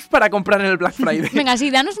canal Tips para comprar en el Black Friday. Venga, sí,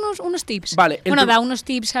 danos unos tips. Vale. Da unos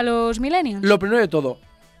tips a los millennials. Lo primero de todo,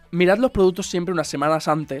 mirad los productos siempre unas semanas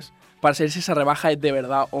antes para saber si esa rebaja es de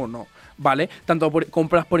verdad o no, ¿vale? Tanto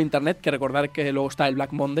compras por internet, que recordar que luego está el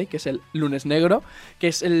Black Monday, que es el lunes negro, que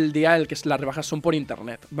es el día en el que las rebajas son por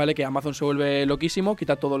internet, ¿vale? Que Amazon se vuelve loquísimo,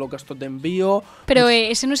 quita todos los gastos de envío. Pero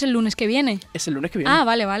ese no es el lunes que viene. Es el lunes que viene. Ah,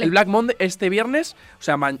 vale. El Black Monday, este viernes,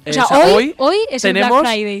 hoy es tenemos el Black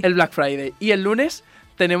Friday. El Black Friday. Y el lunes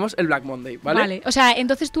tenemos el Black Monday, ¿vale? Vale, o sea,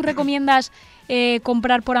 entonces tú recomiendas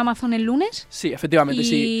comprar por Amazon el lunes. Sí, efectivamente,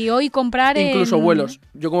 sí. Y hoy comprar incluso vuelos.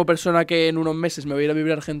 Yo como persona que en unos meses me voy a ir a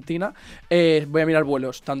vivir a Argentina, voy a mirar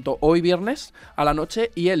vuelos tanto hoy viernes a la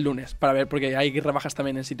noche y el lunes para ver, porque hay rebajas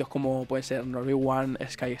también en sitios como puede ser Norway One,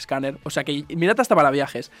 Skyscanner, o sea que mirad hasta para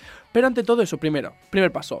viajes. Pero ante todo eso, primer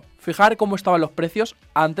paso, fijar cómo estaban los precios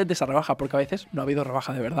antes de esa rebaja, porque a veces no ha habido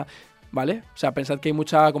rebaja de verdad, ¿vale? O sea, pensad que hay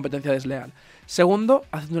mucha competencia desleal. Segundo,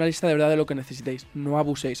 haced una lista de verdad de lo que necesitéis. No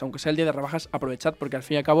abuséis. Aunque sea el día de rebajas, aprovechad, porque al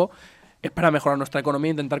fin y al cabo es para mejorar nuestra economía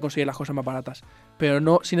e intentar conseguir las cosas más baratas. Pero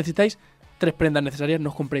no, si necesitáis 3 prendas necesarias,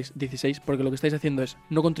 no os compréis 16, porque lo que estáis haciendo es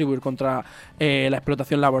no contribuir contra la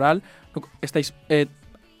explotación laboral, estáis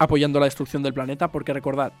apoyando la destrucción del planeta, porque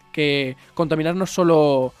recordad que contaminar no es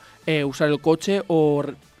solo usar el coche o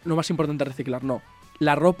lo más importante reciclar, no.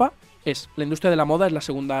 La ropa la industria de la moda es la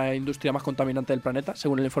segunda industria más contaminante del planeta,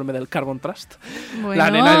 según el informe del Carbon Trust. La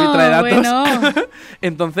nena trae datos. Bueno.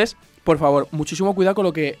 Entonces, por favor, muchísimo cuidado con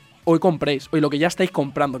lo que hoy compréis, o lo que ya estáis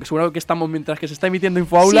comprando, que seguro que estamos mientras que se está emitiendo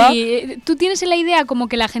Infoaula. Sí, tú tienes la idea como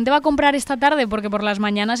que la gente va a comprar esta tarde porque por las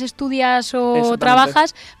mañanas estudias o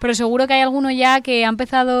trabajas, pero seguro que hay alguno ya que ha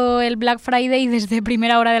empezado el Black Friday desde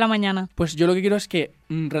primera hora de la mañana. Pues yo lo que quiero es que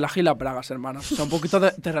relajéis las bragas, hermanos. O sea, un poquito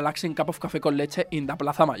de relax en cup of café con leche en la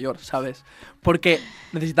Plaza Mayor, ¿sabes? Porque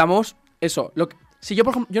necesitamos eso. Si yo,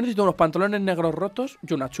 por ejemplo, yo necesito unos pantalones negros rotos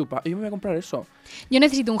y una chupa, y yo me voy a comprar eso. Yo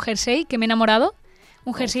necesito un jersey que me he enamorado.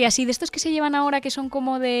 Un jersey así, de estos que se llevan ahora que son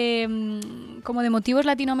como de motivos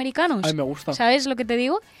latinoamericanos. Ay, me gusta. ¿Sabes lo que te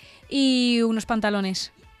digo? Y unos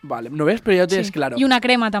pantalones. Vale, ¿no ves? Pero ya tienes claro. Y una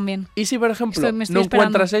crema también. Y si, por ejemplo, no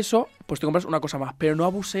encuentras eso, pues te compras una cosa más. Pero no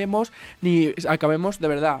abusemos ni acabemos, de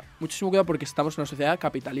verdad, muchísimo cuidado porque estamos en una sociedad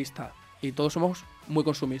capitalista y todos somos muy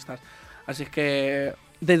consumistas. Así es que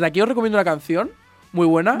desde aquí os recomiendo una canción muy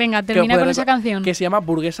buena. Venga, termina con esa canción. Que se llama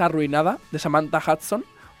Burguesa Arruinada, de Samantha Hudson,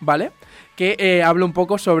 ¿vale? Que habla un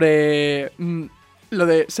poco sobre lo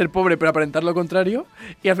de ser pobre pero aparentar lo contrario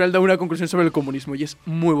y al final da una conclusión sobre el comunismo y es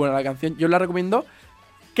muy buena la canción. Yo la recomiendo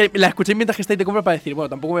que la escuchéis mientras que estáis de compra para decir, bueno,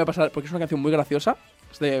 tampoco me voy a pasar, porque es una canción muy graciosa,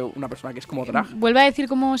 es de una persona que es como drag. ¿Vuelve a decir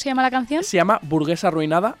cómo se llama la canción? Se llama Burguesa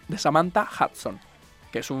Arruinada, de Samantha Hudson,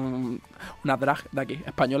 que es una drag de aquí,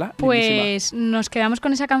 española. Pues nos quedamos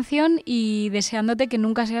con esa canción y deseándote que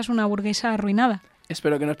nunca seas una burguesa arruinada.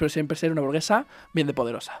 Espero que no, espero siempre ser una burguesa bien de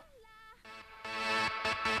poderosa.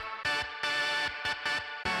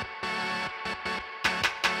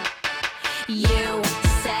 You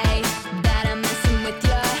say that I'm messing with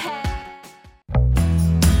your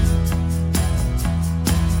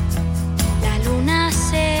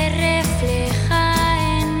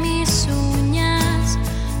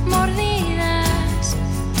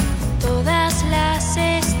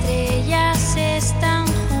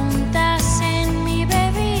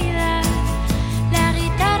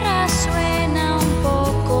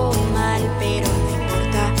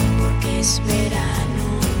es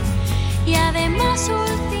verano y además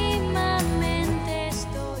últimamente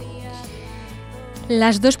estoy...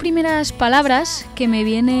 Las dos primeras palabras que me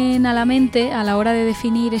vienen a la mente a la hora de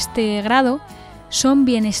definir este grado son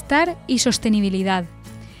bienestar y sostenibilidad.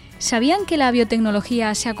 ¿Sabían que la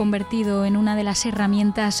biotecnología se ha convertido en una de las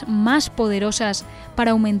herramientas más poderosas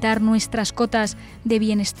para aumentar nuestras cotas de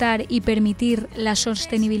bienestar y permitir la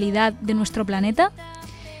sostenibilidad de nuestro planeta?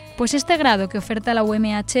 Pues este grado que oferta la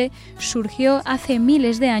UMH surgió hace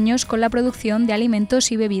miles de años con la producción de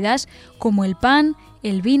alimentos y bebidas como el pan,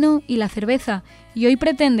 el vino y la cerveza, y hoy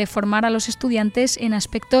pretende formar a los estudiantes en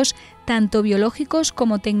aspectos tanto biológicos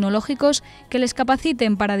como tecnológicos que les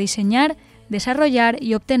capaciten para diseñar, desarrollar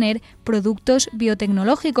y obtener productos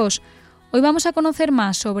biotecnológicos. Hoy vamos a conocer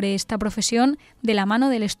más sobre esta profesión de la mano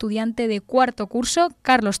del estudiante de cuarto curso,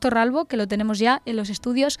 Carlos Torralbo, que lo tenemos ya en los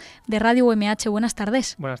estudios de Radio UMH. Buenas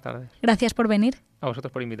tardes. Buenas tardes. Gracias por venir. A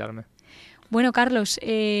vosotros por invitarme. Bueno, Carlos,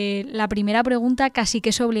 la primera pregunta casi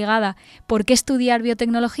que es obligada. ¿Por qué estudiar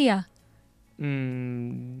biotecnología?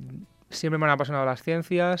 Siempre me han apasionado las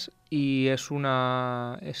ciencias y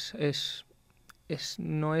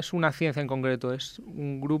no es una ciencia en concreto, es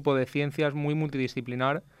un grupo de ciencias muy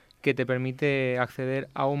multidisciplinar que te permite acceder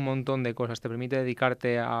a un montón de cosas. Te permite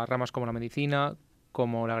dedicarte a ramas como la medicina,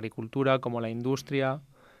 como la agricultura, como la industria,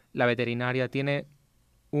 la veterinaria. Tiene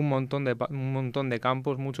un montón de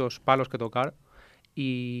campos, muchos palos que tocar,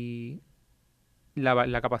 y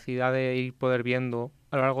la capacidad de poder viendo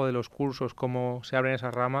a lo largo de los cursos cómo se abren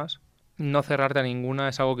esas ramas, no cerrarte a ninguna,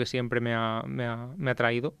 es algo que siempre me ha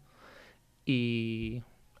atraído, y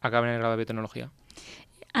acabé en el grado de biotecnología.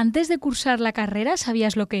 ¿Antes de cursar la carrera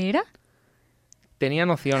sabías lo que era? Tenía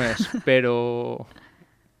nociones, pero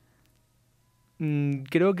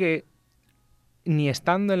creo que ni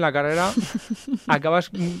estando en la carrera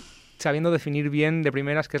acabas sabiendo definir bien de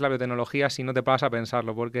primeras qué es la biotecnología si no te paras a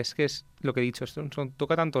pensarlo, porque es lo que he dicho,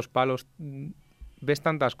 toca tantos palos, ves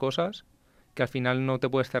tantas cosas que al final no te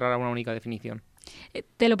puedes cerrar a una única definición.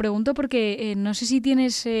 Te lo pregunto porque no sé si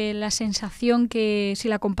tienes la sensación, que si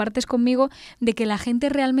la compartes conmigo, de que la gente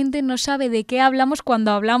realmente no sabe de qué hablamos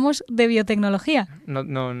cuando hablamos de biotecnología.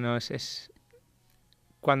 No, es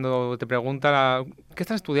cuando te pregunta ¿qué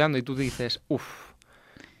estás estudiando? Y tú dices,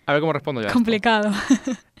 a ver cómo respondo yo a complicado.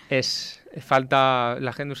 Falta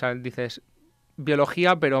la gente, o sea, dices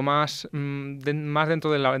biología, pero más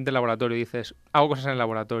dentro del laboratorio. Dices, hago cosas en el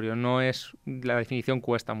laboratorio, la definición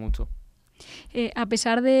cuesta mucho. A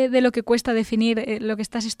pesar de lo que cuesta definir lo que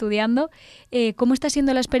estás estudiando, ¿cómo está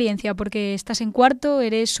siendo la experiencia? Porque estás en cuarto,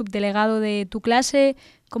 eres subdelegado de tu clase,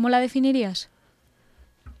 ¿cómo la definirías?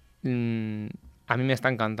 A mí me está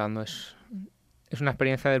encantando. Es una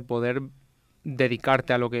experiencia del poder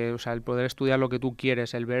dedicarte a el poder estudiar lo que tú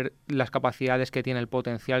quieres, el ver las capacidades que tiene, el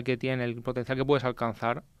potencial que puedes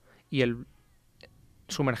alcanzar, y el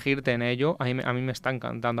sumergirte en ello. A mí me está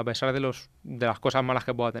encantando, a pesar de las cosas malas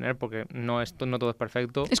que pueda tener, porque no todo es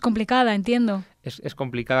perfecto. Es complicada, entiendo. Es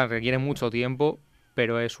complicada, requiere mucho tiempo,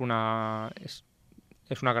 pero es una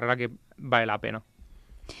carrera que vale la pena.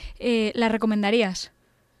 ¿La recomendarías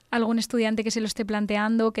a algún estudiante que se lo esté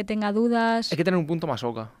planteando, que tenga dudas? Hay que tener un punto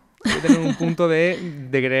masoca. Hay que tener un punto de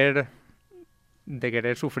querer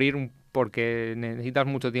sufrir, porque necesitas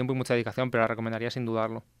mucho tiempo y mucha dedicación, pero la recomendaría sin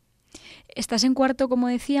dudarlo. Estás en cuarto, como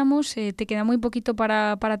decíamos, te queda muy poquito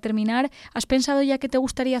para terminar. ¿Has pensado ya qué te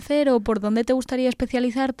gustaría hacer o por dónde te gustaría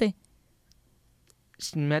especializarte?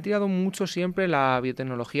 Me ha tirado mucho siempre la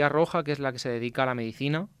biotecnología roja, que es la que se dedica a la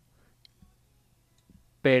medicina.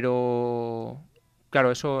 Pero,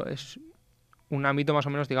 claro, eso es un ámbito más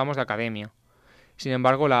o menos, digamos, de academia. Sin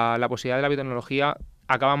embargo, la posibilidad de la biotecnología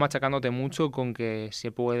acaba machacándote mucho con que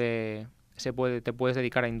te puedes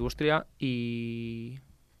dedicar a industria, y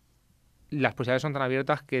las posibilidades son tan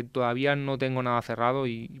abiertas que todavía no tengo nada cerrado,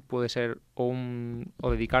 y puede ser o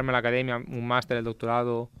dedicarme a la academia, un máster, el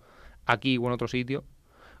doctorado aquí o en otro sitio,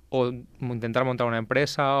 o intentar montar una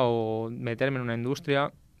empresa o meterme en una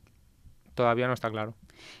industria. Todavía no está claro.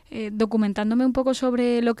 Documentándome un poco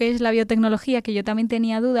sobre lo que es la biotecnología, que yo también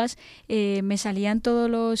tenía dudas, me salía en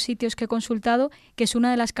todos los sitios que he consultado que es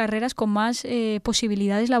una de las carreras con más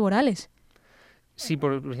posibilidades laborales. Sí,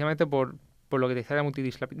 precisamente por lo que te decía, la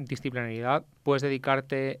multidisciplinaridad. Puedes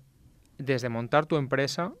dedicarte desde montar tu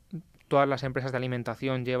empresa. Todas las empresas de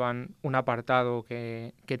alimentación llevan un apartado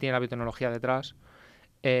que tiene la biotecnología detrás.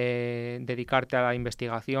 Dedicarte a la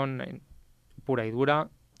investigación pura y dura,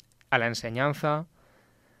 a la enseñanza,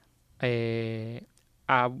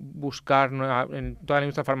 a buscar toda la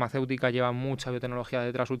industria farmacéutica lleva mucha biotecnología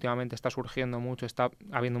detrás. Últimamente está surgiendo mucho, está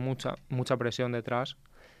habiendo mucha presión detrás,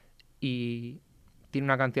 y tiene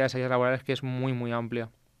una cantidad de salidas laborales que es muy, muy amplia.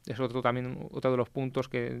 Es otro de los puntos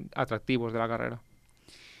atractivos de la carrera.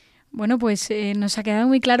 Bueno, pues nos ha quedado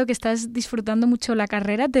muy claro que estás disfrutando mucho la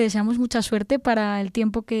carrera. Te deseamos mucha suerte para el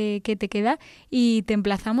tiempo que te queda y te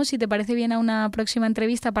emplazamos, si te parece bien, a una próxima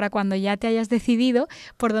entrevista para cuando ya te hayas decidido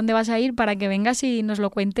por dónde vas a ir, para que vengas y nos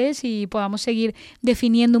lo cuentes y podamos seguir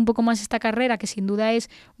definiendo un poco más esta carrera, que sin duda es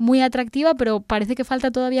muy atractiva, pero parece que falta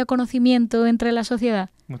todavía conocimiento entre la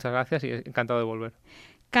sociedad. Muchas gracias y encantado de volver.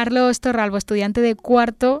 Carlos Torralbo, estudiante de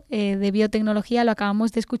cuarto de biotecnología, lo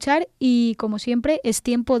acabamos de escuchar y, como siempre, es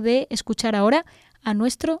tiempo de escuchar ahora a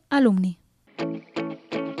nuestro alumni.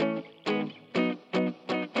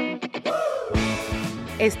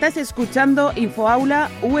 Estás escuchando Infoaula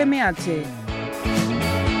UMH.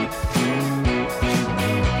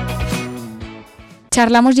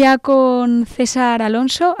 Charlamos ya con César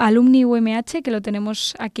Alonso, alumni UMH, que lo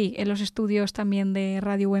tenemos aquí en los estudios también de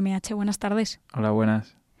Radio UMH. Buenas tardes. Hola,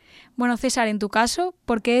 buenas. Bueno, César, en tu caso,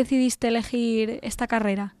 ¿por qué decidiste elegir esta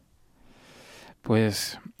carrera?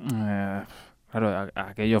 Pues, claro,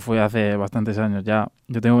 aquello fue hace bastantes años ya.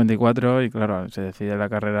 Yo tengo 24 y, claro, se decide la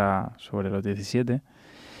carrera sobre los 17.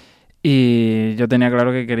 Y yo tenía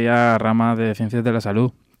claro que quería rama de ciencias de la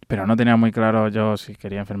salud, pero no tenía muy claro yo si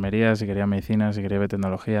quería enfermería, si quería medicina, si quería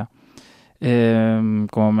biotecnología.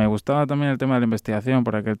 Como me gustaba también el tema de la investigación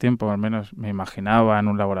por aquel tiempo, al menos me imaginaba en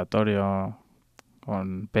un laboratorio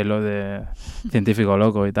con pelo de científico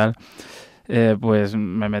loco y tal, pues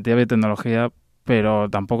me metí a biotecnología, pero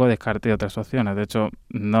tampoco descarté otras opciones. De hecho,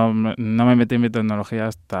 no me metí en biotecnología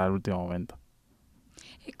hasta el último momento.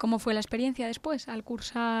 ¿Cómo fue la experiencia después, al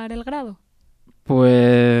cursar el grado?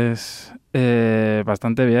 Pues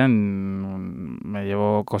bastante bien, me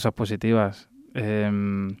llevo cosas positivas.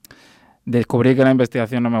 Descubrí que la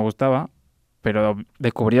investigación no me gustaba, pero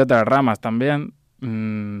descubrí otras ramas también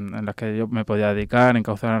en las que yo me podía dedicar,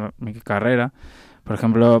 encauzar mi carrera. Por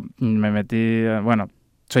ejemplo,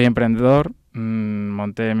 soy emprendedor,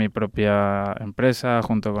 monté mi propia empresa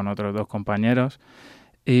junto con otros 2 compañeros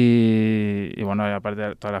y bueno, y aparte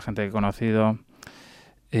de toda la gente que he conocido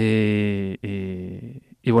y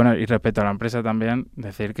respecto a la empresa también,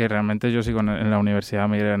 decir que realmente yo sigo en la Universidad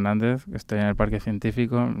Miguel Hernández, estoy en el Parque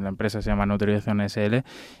Científico, la empresa se llama Nutrición SL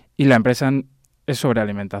y la empresa es sobre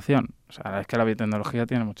alimentación. O sea, es que la biotecnología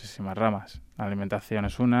tiene muchísimas ramas. La alimentación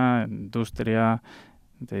es una, industria,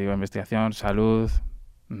 te digo, investigación, salud,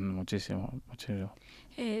 muchísimo.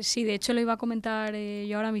 Sí, de hecho lo iba a comentar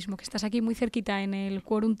yo ahora mismo, que estás aquí muy cerquita en el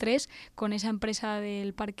Quórum 3 con esa empresa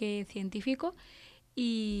del Parque Científico.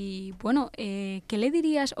 Y bueno, ¿qué le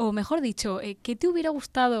dirías, o mejor dicho, qué te hubiera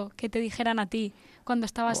gustado que te dijeran a ti cuando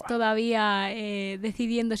estabas todavía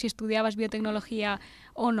decidiendo si estudiabas biotecnología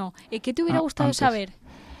o no? ¿Qué te hubiera gustado antes saber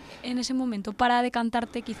en ese momento para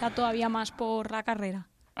decantarte quizá todavía más por la carrera?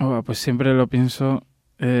 Pues siempre lo pienso.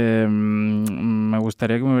 Me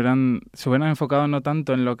gustaría que se hubieran enfocado no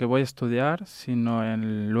tanto en lo que voy a estudiar, sino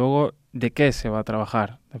en luego de qué se va a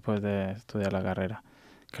trabajar después de estudiar la carrera.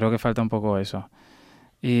 Creo que falta un poco eso.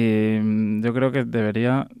 Y yo creo que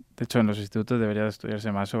de hecho en los institutos debería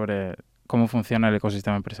estudiarse más sobre cómo funciona el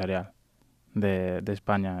ecosistema empresarial de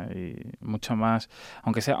España y mucho más,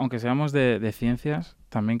 aunque seamos de ciencias,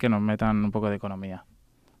 también que nos metan un poco de economía,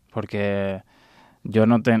 porque yo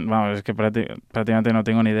es que prácticamente no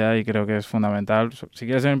tengo ni idea y creo que es fundamental. Si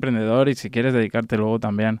quieres ser emprendedor y si quieres dedicarte luego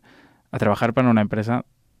también a trabajar para una empresa,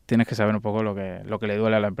 tienes que saber un poco lo que le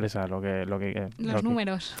duele a la empresa, los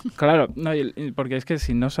números. Claro, no, porque es que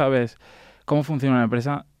si no sabes cómo funciona una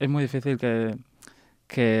empresa, es muy difícil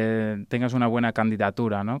que tengas una buena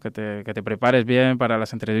candidatura, ¿no? Que te prepares bien para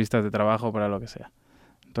las entrevistas de trabajo, para lo que sea.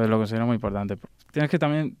 Entonces lo considero muy importante. Tienes que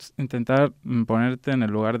también intentar ponerte en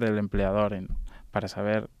el lugar del empleador para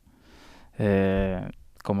saber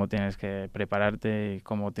cómo tienes que prepararte y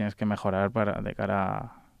cómo tienes que mejorar de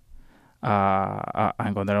cara a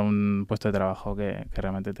encontrar un puesto de trabajo que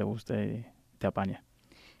realmente te guste y te apañe.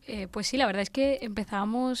 Pues sí, la verdad es que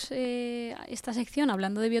empezábamos esta sección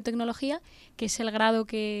hablando de biotecnología, que es el grado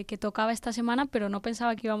que tocaba esta semana, pero no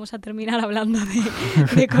pensaba que íbamos a terminar hablando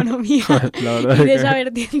de economía y de esa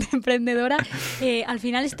vertiente emprendedora. Al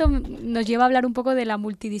final esto nos lleva a hablar un poco de la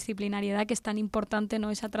multidisciplinariedad, que es tan importante,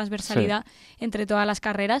 ¿no? Esa transversalidad entre todas las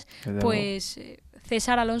carreras. Pues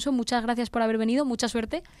César Alonso, muchas gracias por haber venido, mucha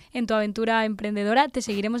suerte en tu aventura emprendedora. Te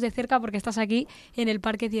seguiremos de cerca porque estás aquí en el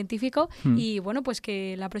Parque Científico y bueno, pues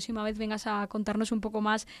que la próxima vez vengas a contarnos un poco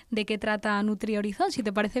más de qué trata Nutri Horizon, si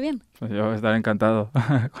te parece bien. Pues yo estaré encantado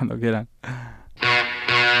cuando quieran.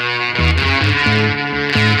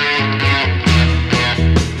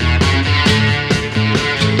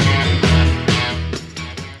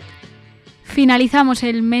 Finalizamos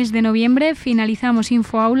el mes de noviembre, finalizamos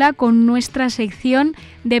Infoaula con nuestra sección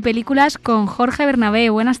de películas con Jorge Bernabé.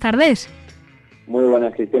 Buenas tardes. Muy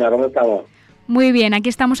buenas, Cristina, ¿cómo estamos? Muy bien, aquí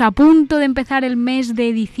estamos a punto de empezar el mes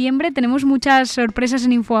de diciembre. Tenemos muchas sorpresas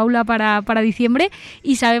en Infoaula para diciembre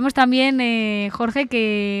y sabemos también, Jorge,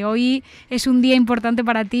 que hoy es un día importante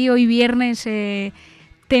para ti. Hoy viernes te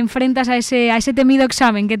enfrentas a ese temido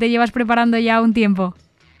examen que te llevas preparando ya un tiempo.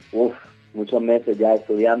 Muchos meses ya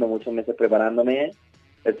estudiando, muchos meses preparándome,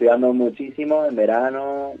 estudiando muchísimo en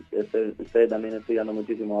verano, estoy también estudiando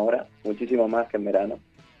muchísimo ahora, muchísimo más que en verano.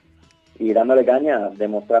 Y dándole caña,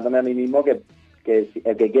 demostrándome a mí mismo que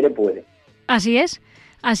el que quiere puede. Así es,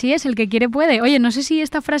 el que quiere puede. Oye, no sé si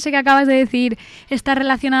esta frase que acabas de decir está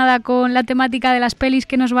relacionada con la temática de las pelis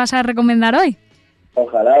que nos vas a recomendar hoy.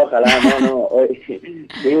 Ojalá, no. Hoy, sí,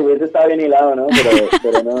 hubiese estado bien hilado, ¿no?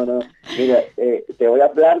 Pero no. Mira, te voy a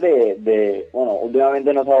hablar bueno,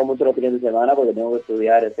 últimamente no salgo mucho los fines de semana porque tengo que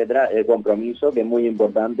estudiar, etcétera. El compromiso, que es muy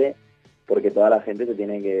importante, porque toda la gente se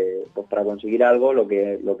tiene que, pues para conseguir algo, lo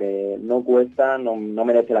que no cuesta no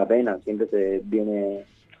merece la pena, siempre se viene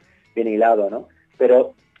hilado, ¿no?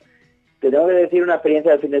 Pero te tengo que decir una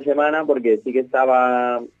experiencia del fin de semana porque sí que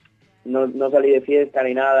estaba... No salí de fiesta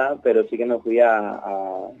ni nada, pero sí que me fui a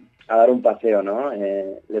dar un paseo, ¿no?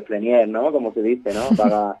 Le flenier, ¿no? Como se dice, ¿no?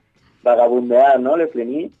 Vagabundear, ¿no? Le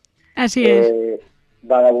flení. Así es.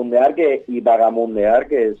 Vagabundear y vagamundear,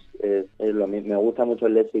 que es lo mismo. Me gusta mucho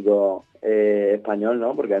el léxico español,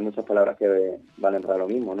 ¿no? Porque hay muchas palabras que valen para lo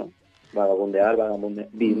mismo, ¿no? Vagabundear,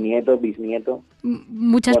 bisnieto.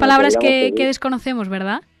 Muchas palabras que desconocemos,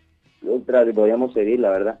 ¿verdad? Podríamos seguir, la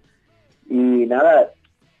verdad. Y nada...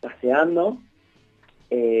 Paseando,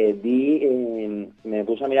 me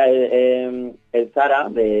puse a mirar el Zara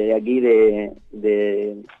de aquí, del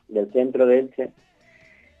centro de Elche,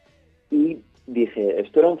 y dije,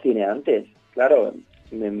 esto era un cine antes. Claro,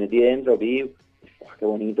 me metí dentro, vi, qué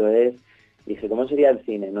bonito es. Dije, ¿cómo sería el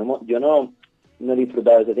cine? Yo no he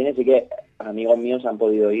disfrutado de ese cine, sí que amigos míos han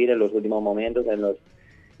podido ir en los últimos momentos, en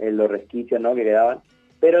los resquicios, ¿no?, que quedaban.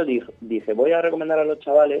 Pero dije, voy a recomendar a los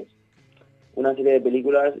chavales una serie de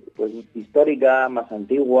películas pues históricas, más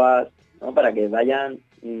antiguas, ¿no?, para que vayan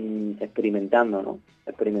experimentando, ¿no?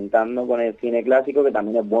 Experimentando con el cine clásico, que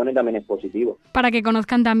también es bueno y también es positivo. Para que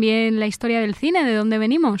conozcan también la historia del cine, de dónde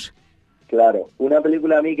venimos. Claro, una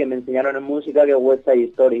película a mí que me enseñaron en música, que es West Side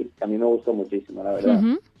Story, que a mí me gustó muchísimo, la verdad.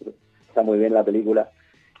 Está muy bien la película.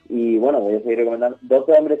 Y bueno, voy a seguir recomendando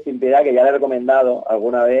 12 hombres sin piedad, que ya le he recomendado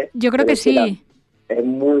alguna vez. Yo creo que sí. Es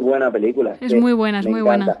muy buena película. Es muy buena, es muy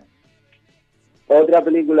buena. Otra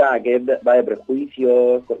película que va de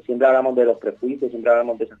prejuicios, siempre hablamos de los prejuicios, siempre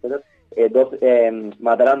hablamos de esas cosas.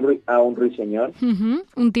 Matar a un ruiseñor.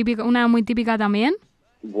 Una muy típica también.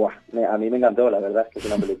 Buah, a mí me encantó, la verdad es que es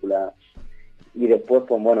una película. Y después,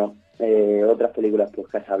 pues bueno, otras películas, pues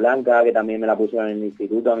Casablanca, que también me la pusieron en el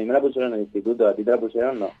instituto. A mí me la pusieron en el instituto, ¿a ti te la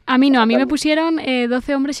pusieron? No. A mí no, a mí me pusieron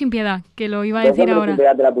 12 hombres sin piedad, que lo iba a decir ahora. ¿12 hombres sin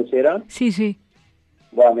piedad te la pusieron? Sí.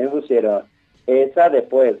 Bueno, a mí me pusieron esa,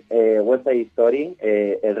 después West Side Story,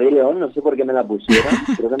 El Rey León, no sé por qué me la pusieron.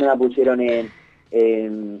 Creo que me la pusieron en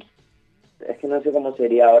es que no sé cómo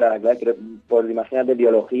sería ahora, claro, creo, por imagínate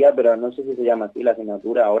biología, pero no sé si se llama así la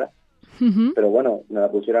asignatura ahora. Pero bueno, me la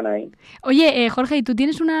pusieron ahí. Oye, Jorge, ¿y tú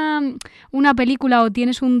tienes una película o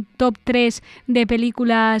tienes un top 3 de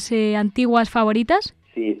películas antiguas favoritas?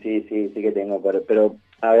 Sí que tengo, pero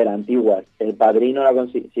a ver, antiguas. El Padrino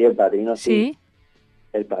sí, El Padrino sí.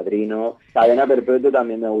 El Padrino. Cadena Perpetua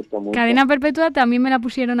también me gustó mucho. Cadena Perpetua también me la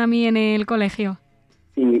pusieron a mí en el colegio.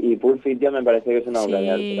 Y Pulp Fiction me parece que es una obra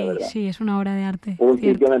de arte, la verdad. Sí, es una obra de arte. Pulp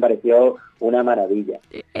Fiction me pareció una maravilla.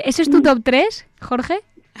 ¿Ese es tu top 3, Jorge?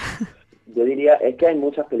 Yo diría, es que hay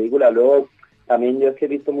muchas películas. Luego, también yo es que he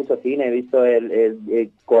visto mucho cine. He visto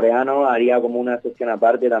el coreano, haría como una sección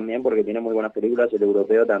aparte también, porque tiene muy buenas películas. El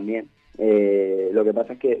europeo también. Lo que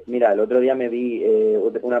pasa es que, mira, el otro día me vi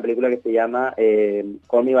una película que se llama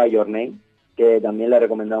Call Me By Your Name, que también la he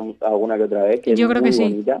recomendado alguna que otra vez, que yo creo que sí.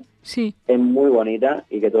 Bonita. Sí. Es muy bonita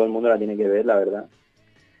y que todo el mundo la tiene que ver, la verdad.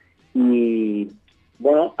 Y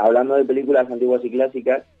bueno, hablando de películas antiguas y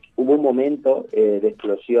clásicas, hubo un momento de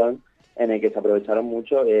explosión en el que se aprovecharon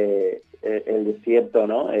mucho el desierto,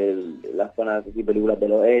 ¿no? Las zonas así, películas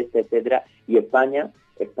del oeste, etcétera. Y España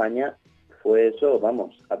fue eso,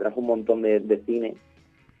 vamos, atrajo un montón de cine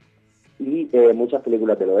y muchas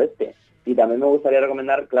películas del oeste. Y también me gustaría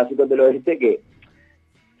recomendar clásicos del oeste que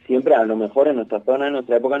siempre, a lo mejor en nuestra zona, en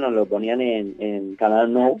nuestra época, nos lo ponían en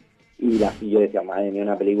Canal No y yo decía, madre mía,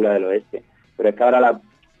 una película del oeste. Pero es que ahora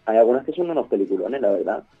hay algunas que son unos peliculones, la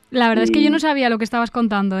verdad. La verdad es que yo no sabía lo que estabas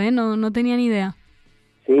contando, no tenía ni idea.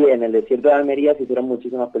 Sí, en el desierto de Almería se hicieron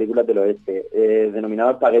muchísimas películas del oeste,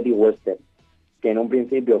 denominado Spaghetti Western, que en un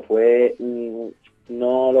principio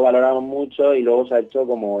no lo valoraron mucho y luego se ha hecho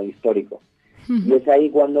como histórico. Y es ahí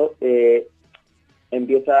cuando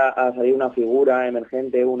empieza a salir una figura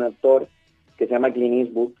emergente, un actor que se llama Clint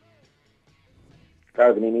Eastwood.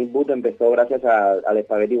 Claro, Clint Eastwood empezó gracias al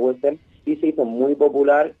Spaghetti Western y se hizo muy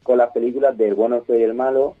popular con las películas de El bueno, el feo y el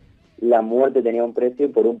malo, La muerte tenía un precio y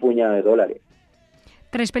Por un puñado de dólares.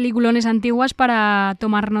 3 peliculones antiguas para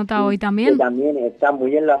tomar nota hoy también. Que también está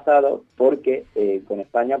muy enlazado porque con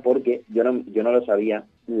España, porque yo no lo sabía,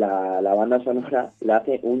 la banda sonora la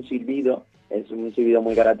hace un silbido, es un silbido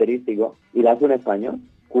muy característico, y la hace un español,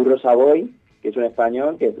 Curro Savoy, que es un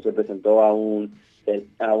español que se presentó a un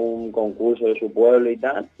concurso de su pueblo y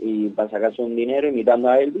tal, y para sacarse un dinero imitando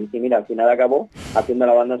a Elvis, y mira, al final acabó haciendo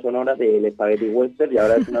la banda sonora del Spaghetti Western, y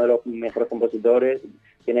ahora es uno de los mejores compositores.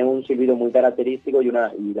 Tiene un silbido muy característico y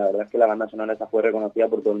la verdad es que la banda sonora esa fue reconocida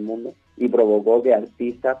por todo el mundo y provocó que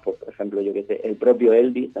artistas, pues, por ejemplo, yo que sé, el propio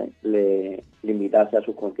Elvis le invitase a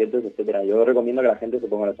sus conciertos, etcétera. Yo recomiendo que la gente se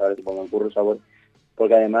ponga a saber, se ponga Curro Sabor,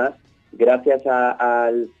 porque además, gracias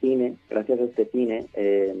al cine, gracias a este cine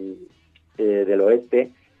del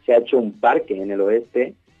oeste, se ha hecho un parque en el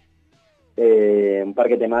oeste, un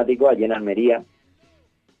parque temático allí en Almería,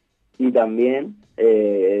 y también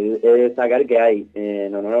he de destacar que hay,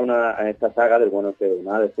 en honor a esta saga del bueno, feo y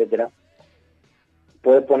malo, etcétera,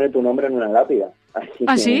 puedes poner tu nombre en una lápida.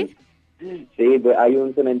 ¿Ah, sí? Sí, pues hay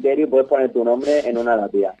un cementerio y puedes poner tu nombre en una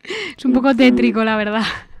lápida. Es un poco tétrico, la verdad.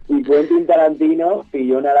 Y Quentin Tarantino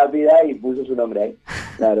pilló una lápida y puso su nombre ahí.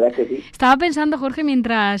 La verdad es que sí. Estaba pensando, Jorge,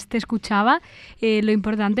 mientras te escuchaba, lo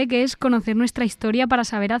importante que es conocer nuestra historia para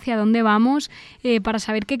saber hacia dónde vamos, para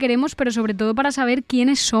saber qué queremos, pero sobre todo para saber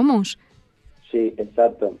quiénes somos. Sí,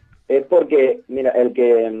 exacto. Es porque, mira, el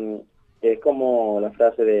que es como la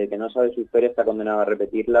frase de que no sabe su historia está condenado a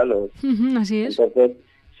repetirla. Así es. Entonces,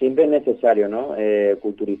 siempre es necesario, ¿no?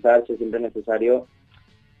 Culturizarse, siempre es necesario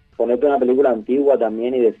ponerte una película antigua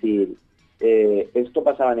también y decir, esto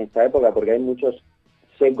pasaba en esta época, porque hay muchos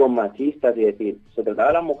sesgos machistas y decir, se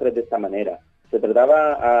trataba a las mujeres de esta manera, se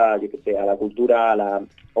trataba a la cultura, a las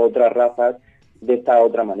otras razas de esta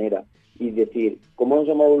otra manera. Y decir cómo nos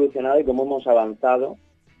hemos evolucionado y cómo hemos avanzado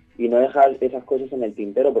y no dejar esas cosas en el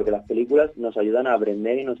tintero, porque las películas nos ayudan a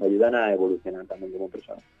aprender y nos ayudan a evolucionar también como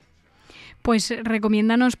personas. Pues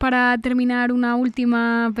recomiéndanos para terminar una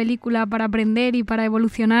última película para aprender y para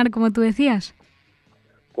evolucionar, como tú decías.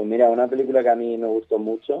 Pues mira, una película que a mí me gustó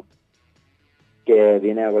mucho, que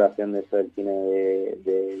viene a colación de esto del cine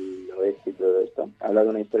del oeste y todo esto, habla de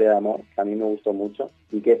una historia de amor que a mí me gustó mucho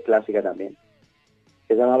y que es clásica también.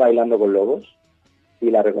 Se llama Bailando con Lobos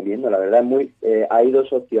y la recomiendo, la verdad es muy... hay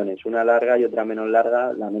 2 opciones, una larga y otra menos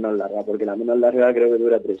larga, la menos larga, porque la menos larga creo que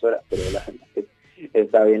dura 3 horas, pero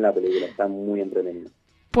está bien la película, está muy entretenida.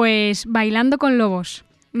 Pues Bailando con Lobos.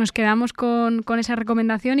 Nos quedamos con esa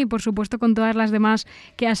recomendación y por supuesto con todas las demás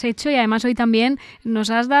que has hecho, y además hoy también nos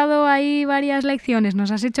has dado ahí varias lecciones,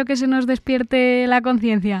 nos has hecho que se nos despierte la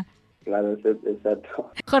conciencia. Claro, exacto.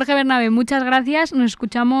 Jorge Bernabé, muchas gracias. Nos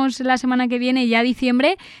escuchamos la semana que viene, ya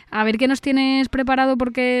diciembre. A ver qué nos tienes preparado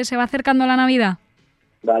porque se va acercando la Navidad.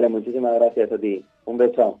 Vale, muchísimas gracias a ti. Un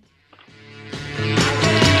beso.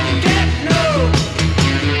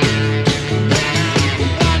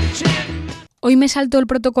 Hoy me salto el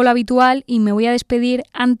protocolo habitual y me voy a despedir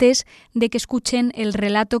antes de que escuchen el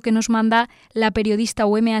relato que nos manda la periodista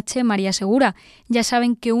UMH María Segura. Ya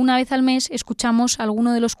saben que una vez al mes escuchamos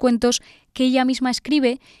alguno de los cuentos que ella misma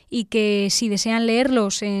escribe y que si desean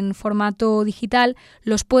leerlos en formato digital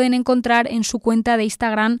los pueden encontrar en su cuenta de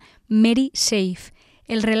Instagram MarySafe.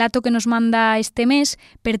 El relato que nos manda este mes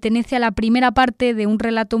pertenece a la primera parte de un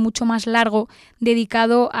relato mucho más largo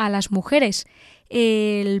dedicado a las mujeres.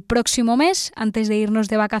 El próximo mes, antes de irnos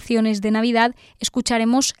de vacaciones de Navidad,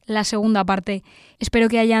 escucharemos la segunda parte. Espero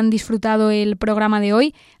que hayan disfrutado el programa de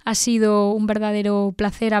hoy. Ha sido un verdadero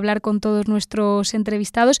placer hablar con todos nuestros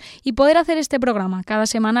entrevistados y poder hacer este programa cada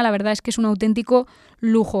semana. La verdad es que es un auténtico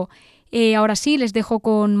lujo. Ahora sí, les dejo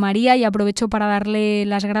con María y aprovecho para darle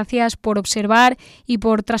las gracias por observar y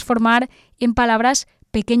por transformar en palabras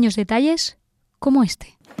pequeños detalles como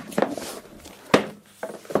este.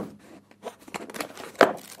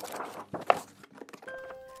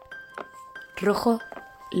 Rojo,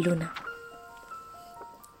 luna.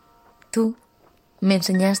 Tú me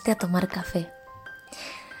enseñaste a tomar café.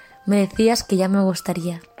 Me decías que ya me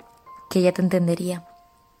gustaría, que ya te entendería.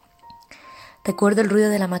 Recuerdo el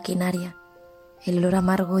ruido de la maquinaria, el olor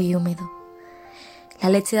amargo y húmedo,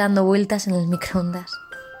 la leche dando vueltas en el microondas.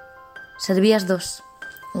 Servías 2,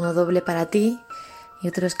 uno doble para ti y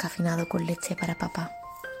otro descafeinado con leche para papá.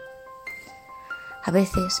 A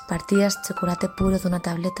veces partías chocolate puro de una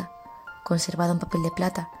tableta, conservado en papel de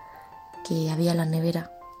plata, que había en la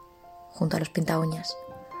nevera, junto a los pintaúñas.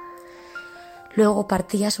 Luego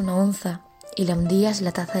partías una onza y la hundías en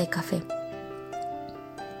la taza de café.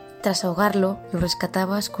 Tras ahogarlo, lo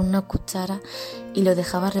rescatabas con una cuchara y lo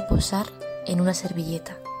dejabas reposar en una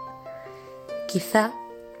servilleta. Quizá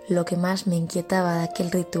lo que más me inquietaba de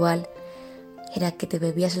aquel ritual era que te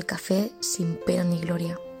bebías el café sin pena ni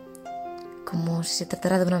gloria, como si se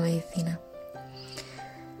tratara de una medicina,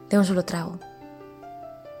 de un solo trago.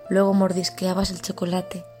 Luego mordisqueabas el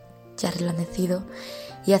chocolate ya reblandecido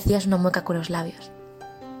y hacías una mueca con los labios.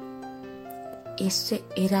 Ese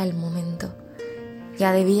era el momento.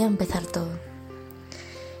 Ya debía empezar todo.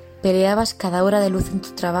 Peleabas cada hora de luz en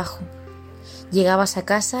tu trabajo. Llegabas a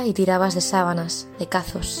casa y tirabas de sábanas, de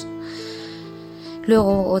cazos.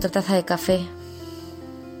 Luego otra taza de café.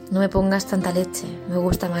 No me pongas tanta leche, me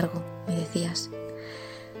gusta amargo, me decías.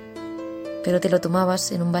 Pero te lo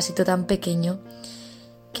tomabas en un vasito tan pequeño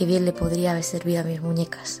que bien le podría haber servido a mis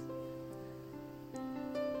muñecas.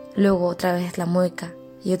 Luego otra vez la mueca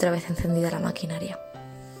y otra vez encendida la maquinaria.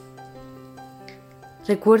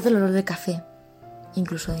 Recuerdo el olor de café,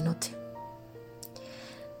 incluso de noche.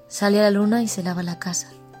 Salía la luna y se helaba la casa.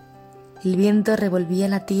 El viento revolvía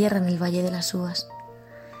la tierra en el Valle de las Uvas.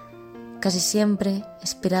 Casi siempre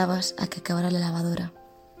esperabas a que acabara la lavadora.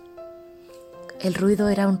 El ruido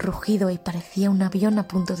era un rugido y parecía un avión a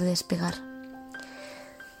punto de despegar.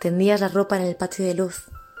 Tendías la ropa en el patio de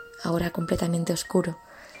luz, ahora completamente oscuro,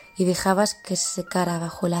 y dejabas que se secara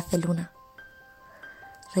bajo el haz de luna.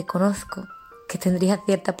 Reconozco que tendría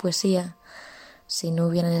cierta poesía si no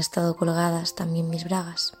hubieran estado colgadas también mis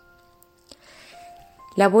bragas.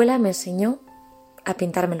 La abuela me enseñó a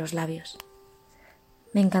pintarme los labios.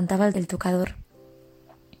 Me encantaba el del tocador,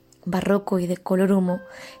 barroco y de color humo,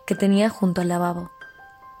 que tenía junto al lavabo.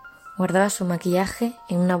 Guardaba su maquillaje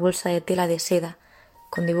en una bolsa de tela de seda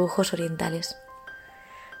con dibujos orientales.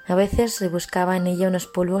 A veces rebuscaba en ella unos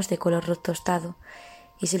polvos de color tostado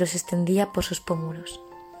y se los extendía por sus pómulos.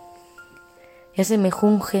 Ese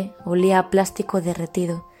mejunje olía a plástico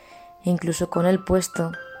derretido e incluso con él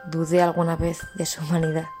puesto dudé alguna vez de su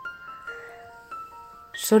humanidad.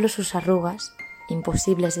 Solo sus arrugas,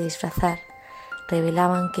 imposibles de disfrazar,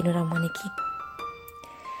 revelaban que no era un maniquí.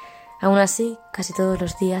 Aún así, casi todos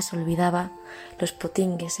los días olvidaba los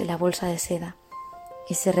potingues en la bolsa de seda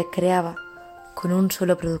y se recreaba con un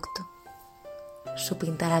solo producto, su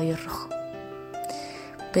pintalabios rojo.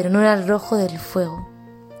 Pero no era el rojo del fuego.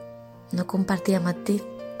 No compartía matiz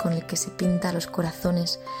con el que se pinta los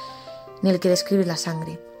corazones ni el que describe la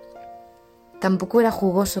sangre. Tampoco era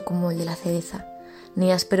jugoso como el de la cereza,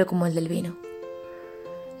 ni áspero como el del vino.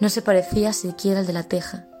 No se parecía siquiera al de la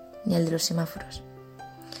teja, ni al de los semáforos.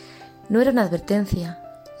 No era una advertencia,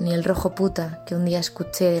 ni el rojo puta que un día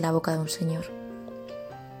escuché de la boca de un señor.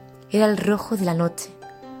 Era el rojo de la noche,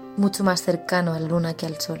 mucho más cercano a la luna que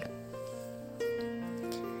al sol.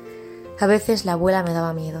 A veces la abuela me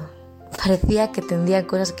daba miedo. Parecía que tendía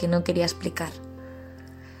cosas que no quería explicar.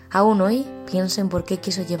 Aún hoy pienso en por qué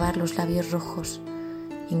quiso llevar los labios rojos,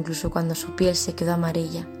 incluso cuando su piel se quedó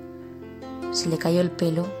amarilla. Se le cayó el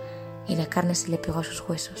pelo y la carne se le pegó a sus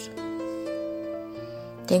huesos.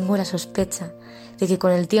 Tengo la sospecha de que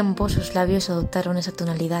con el tiempo sus labios adoptaron esa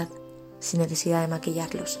tonalidad, sin necesidad de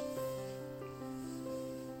maquillarlos.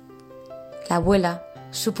 La abuela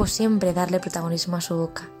supo siempre darle protagonismo a su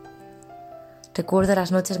boca. Recuerdo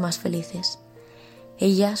las noches más felices,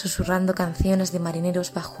 ella susurrando canciones de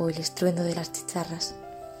marineros bajo el estruendo de las chicharras.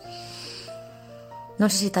 No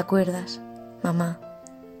sé si te acuerdas, mamá,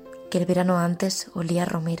 que el verano antes olía a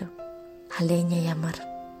romero, a leña y a mar.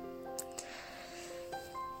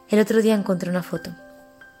 El otro día encontré una foto.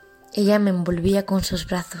 Ella me envolvía con sus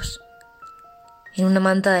brazos, en una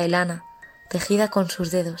manta de lana, tejida con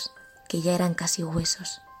sus dedos, que ya eran casi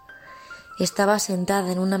huesos. Estaba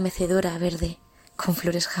sentada en una mecedora verde con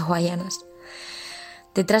flores hawaianas.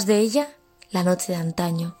 Detrás de ella, la noche de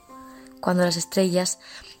antaño, cuando las estrellas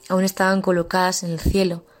aún estaban colocadas en el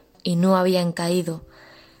cielo y no habían caído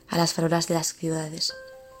a las farolas de las ciudades.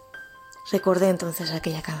 Recordé entonces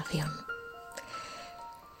aquella canción.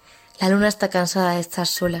 La luna está cansada de estar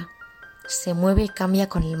sola. Se mueve y cambia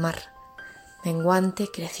con el mar.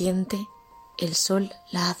 Menguante, creciente, el sol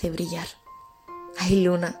la hace brillar. Ay,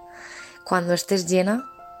 luna, cuando estés llena,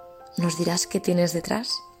 ¿nos dirás qué tienes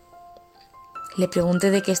detrás? Le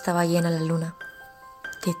pregunté de qué estaba llena la luna.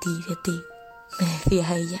 De ti, me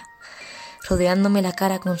decía ella, rodeándome la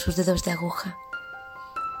cara con sus dedos de aguja.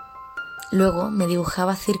 Luego me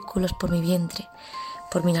dibujaba círculos por mi vientre,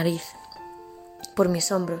 por mi nariz, por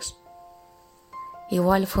mis hombros.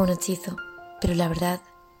 Igual fue un hechizo, pero la verdad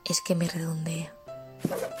es que me redondea.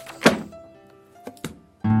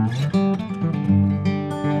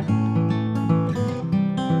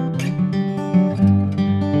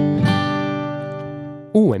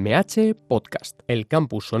 UMH Podcast, el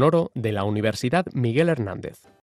campus sonoro de la Universidad Miguel Hernández.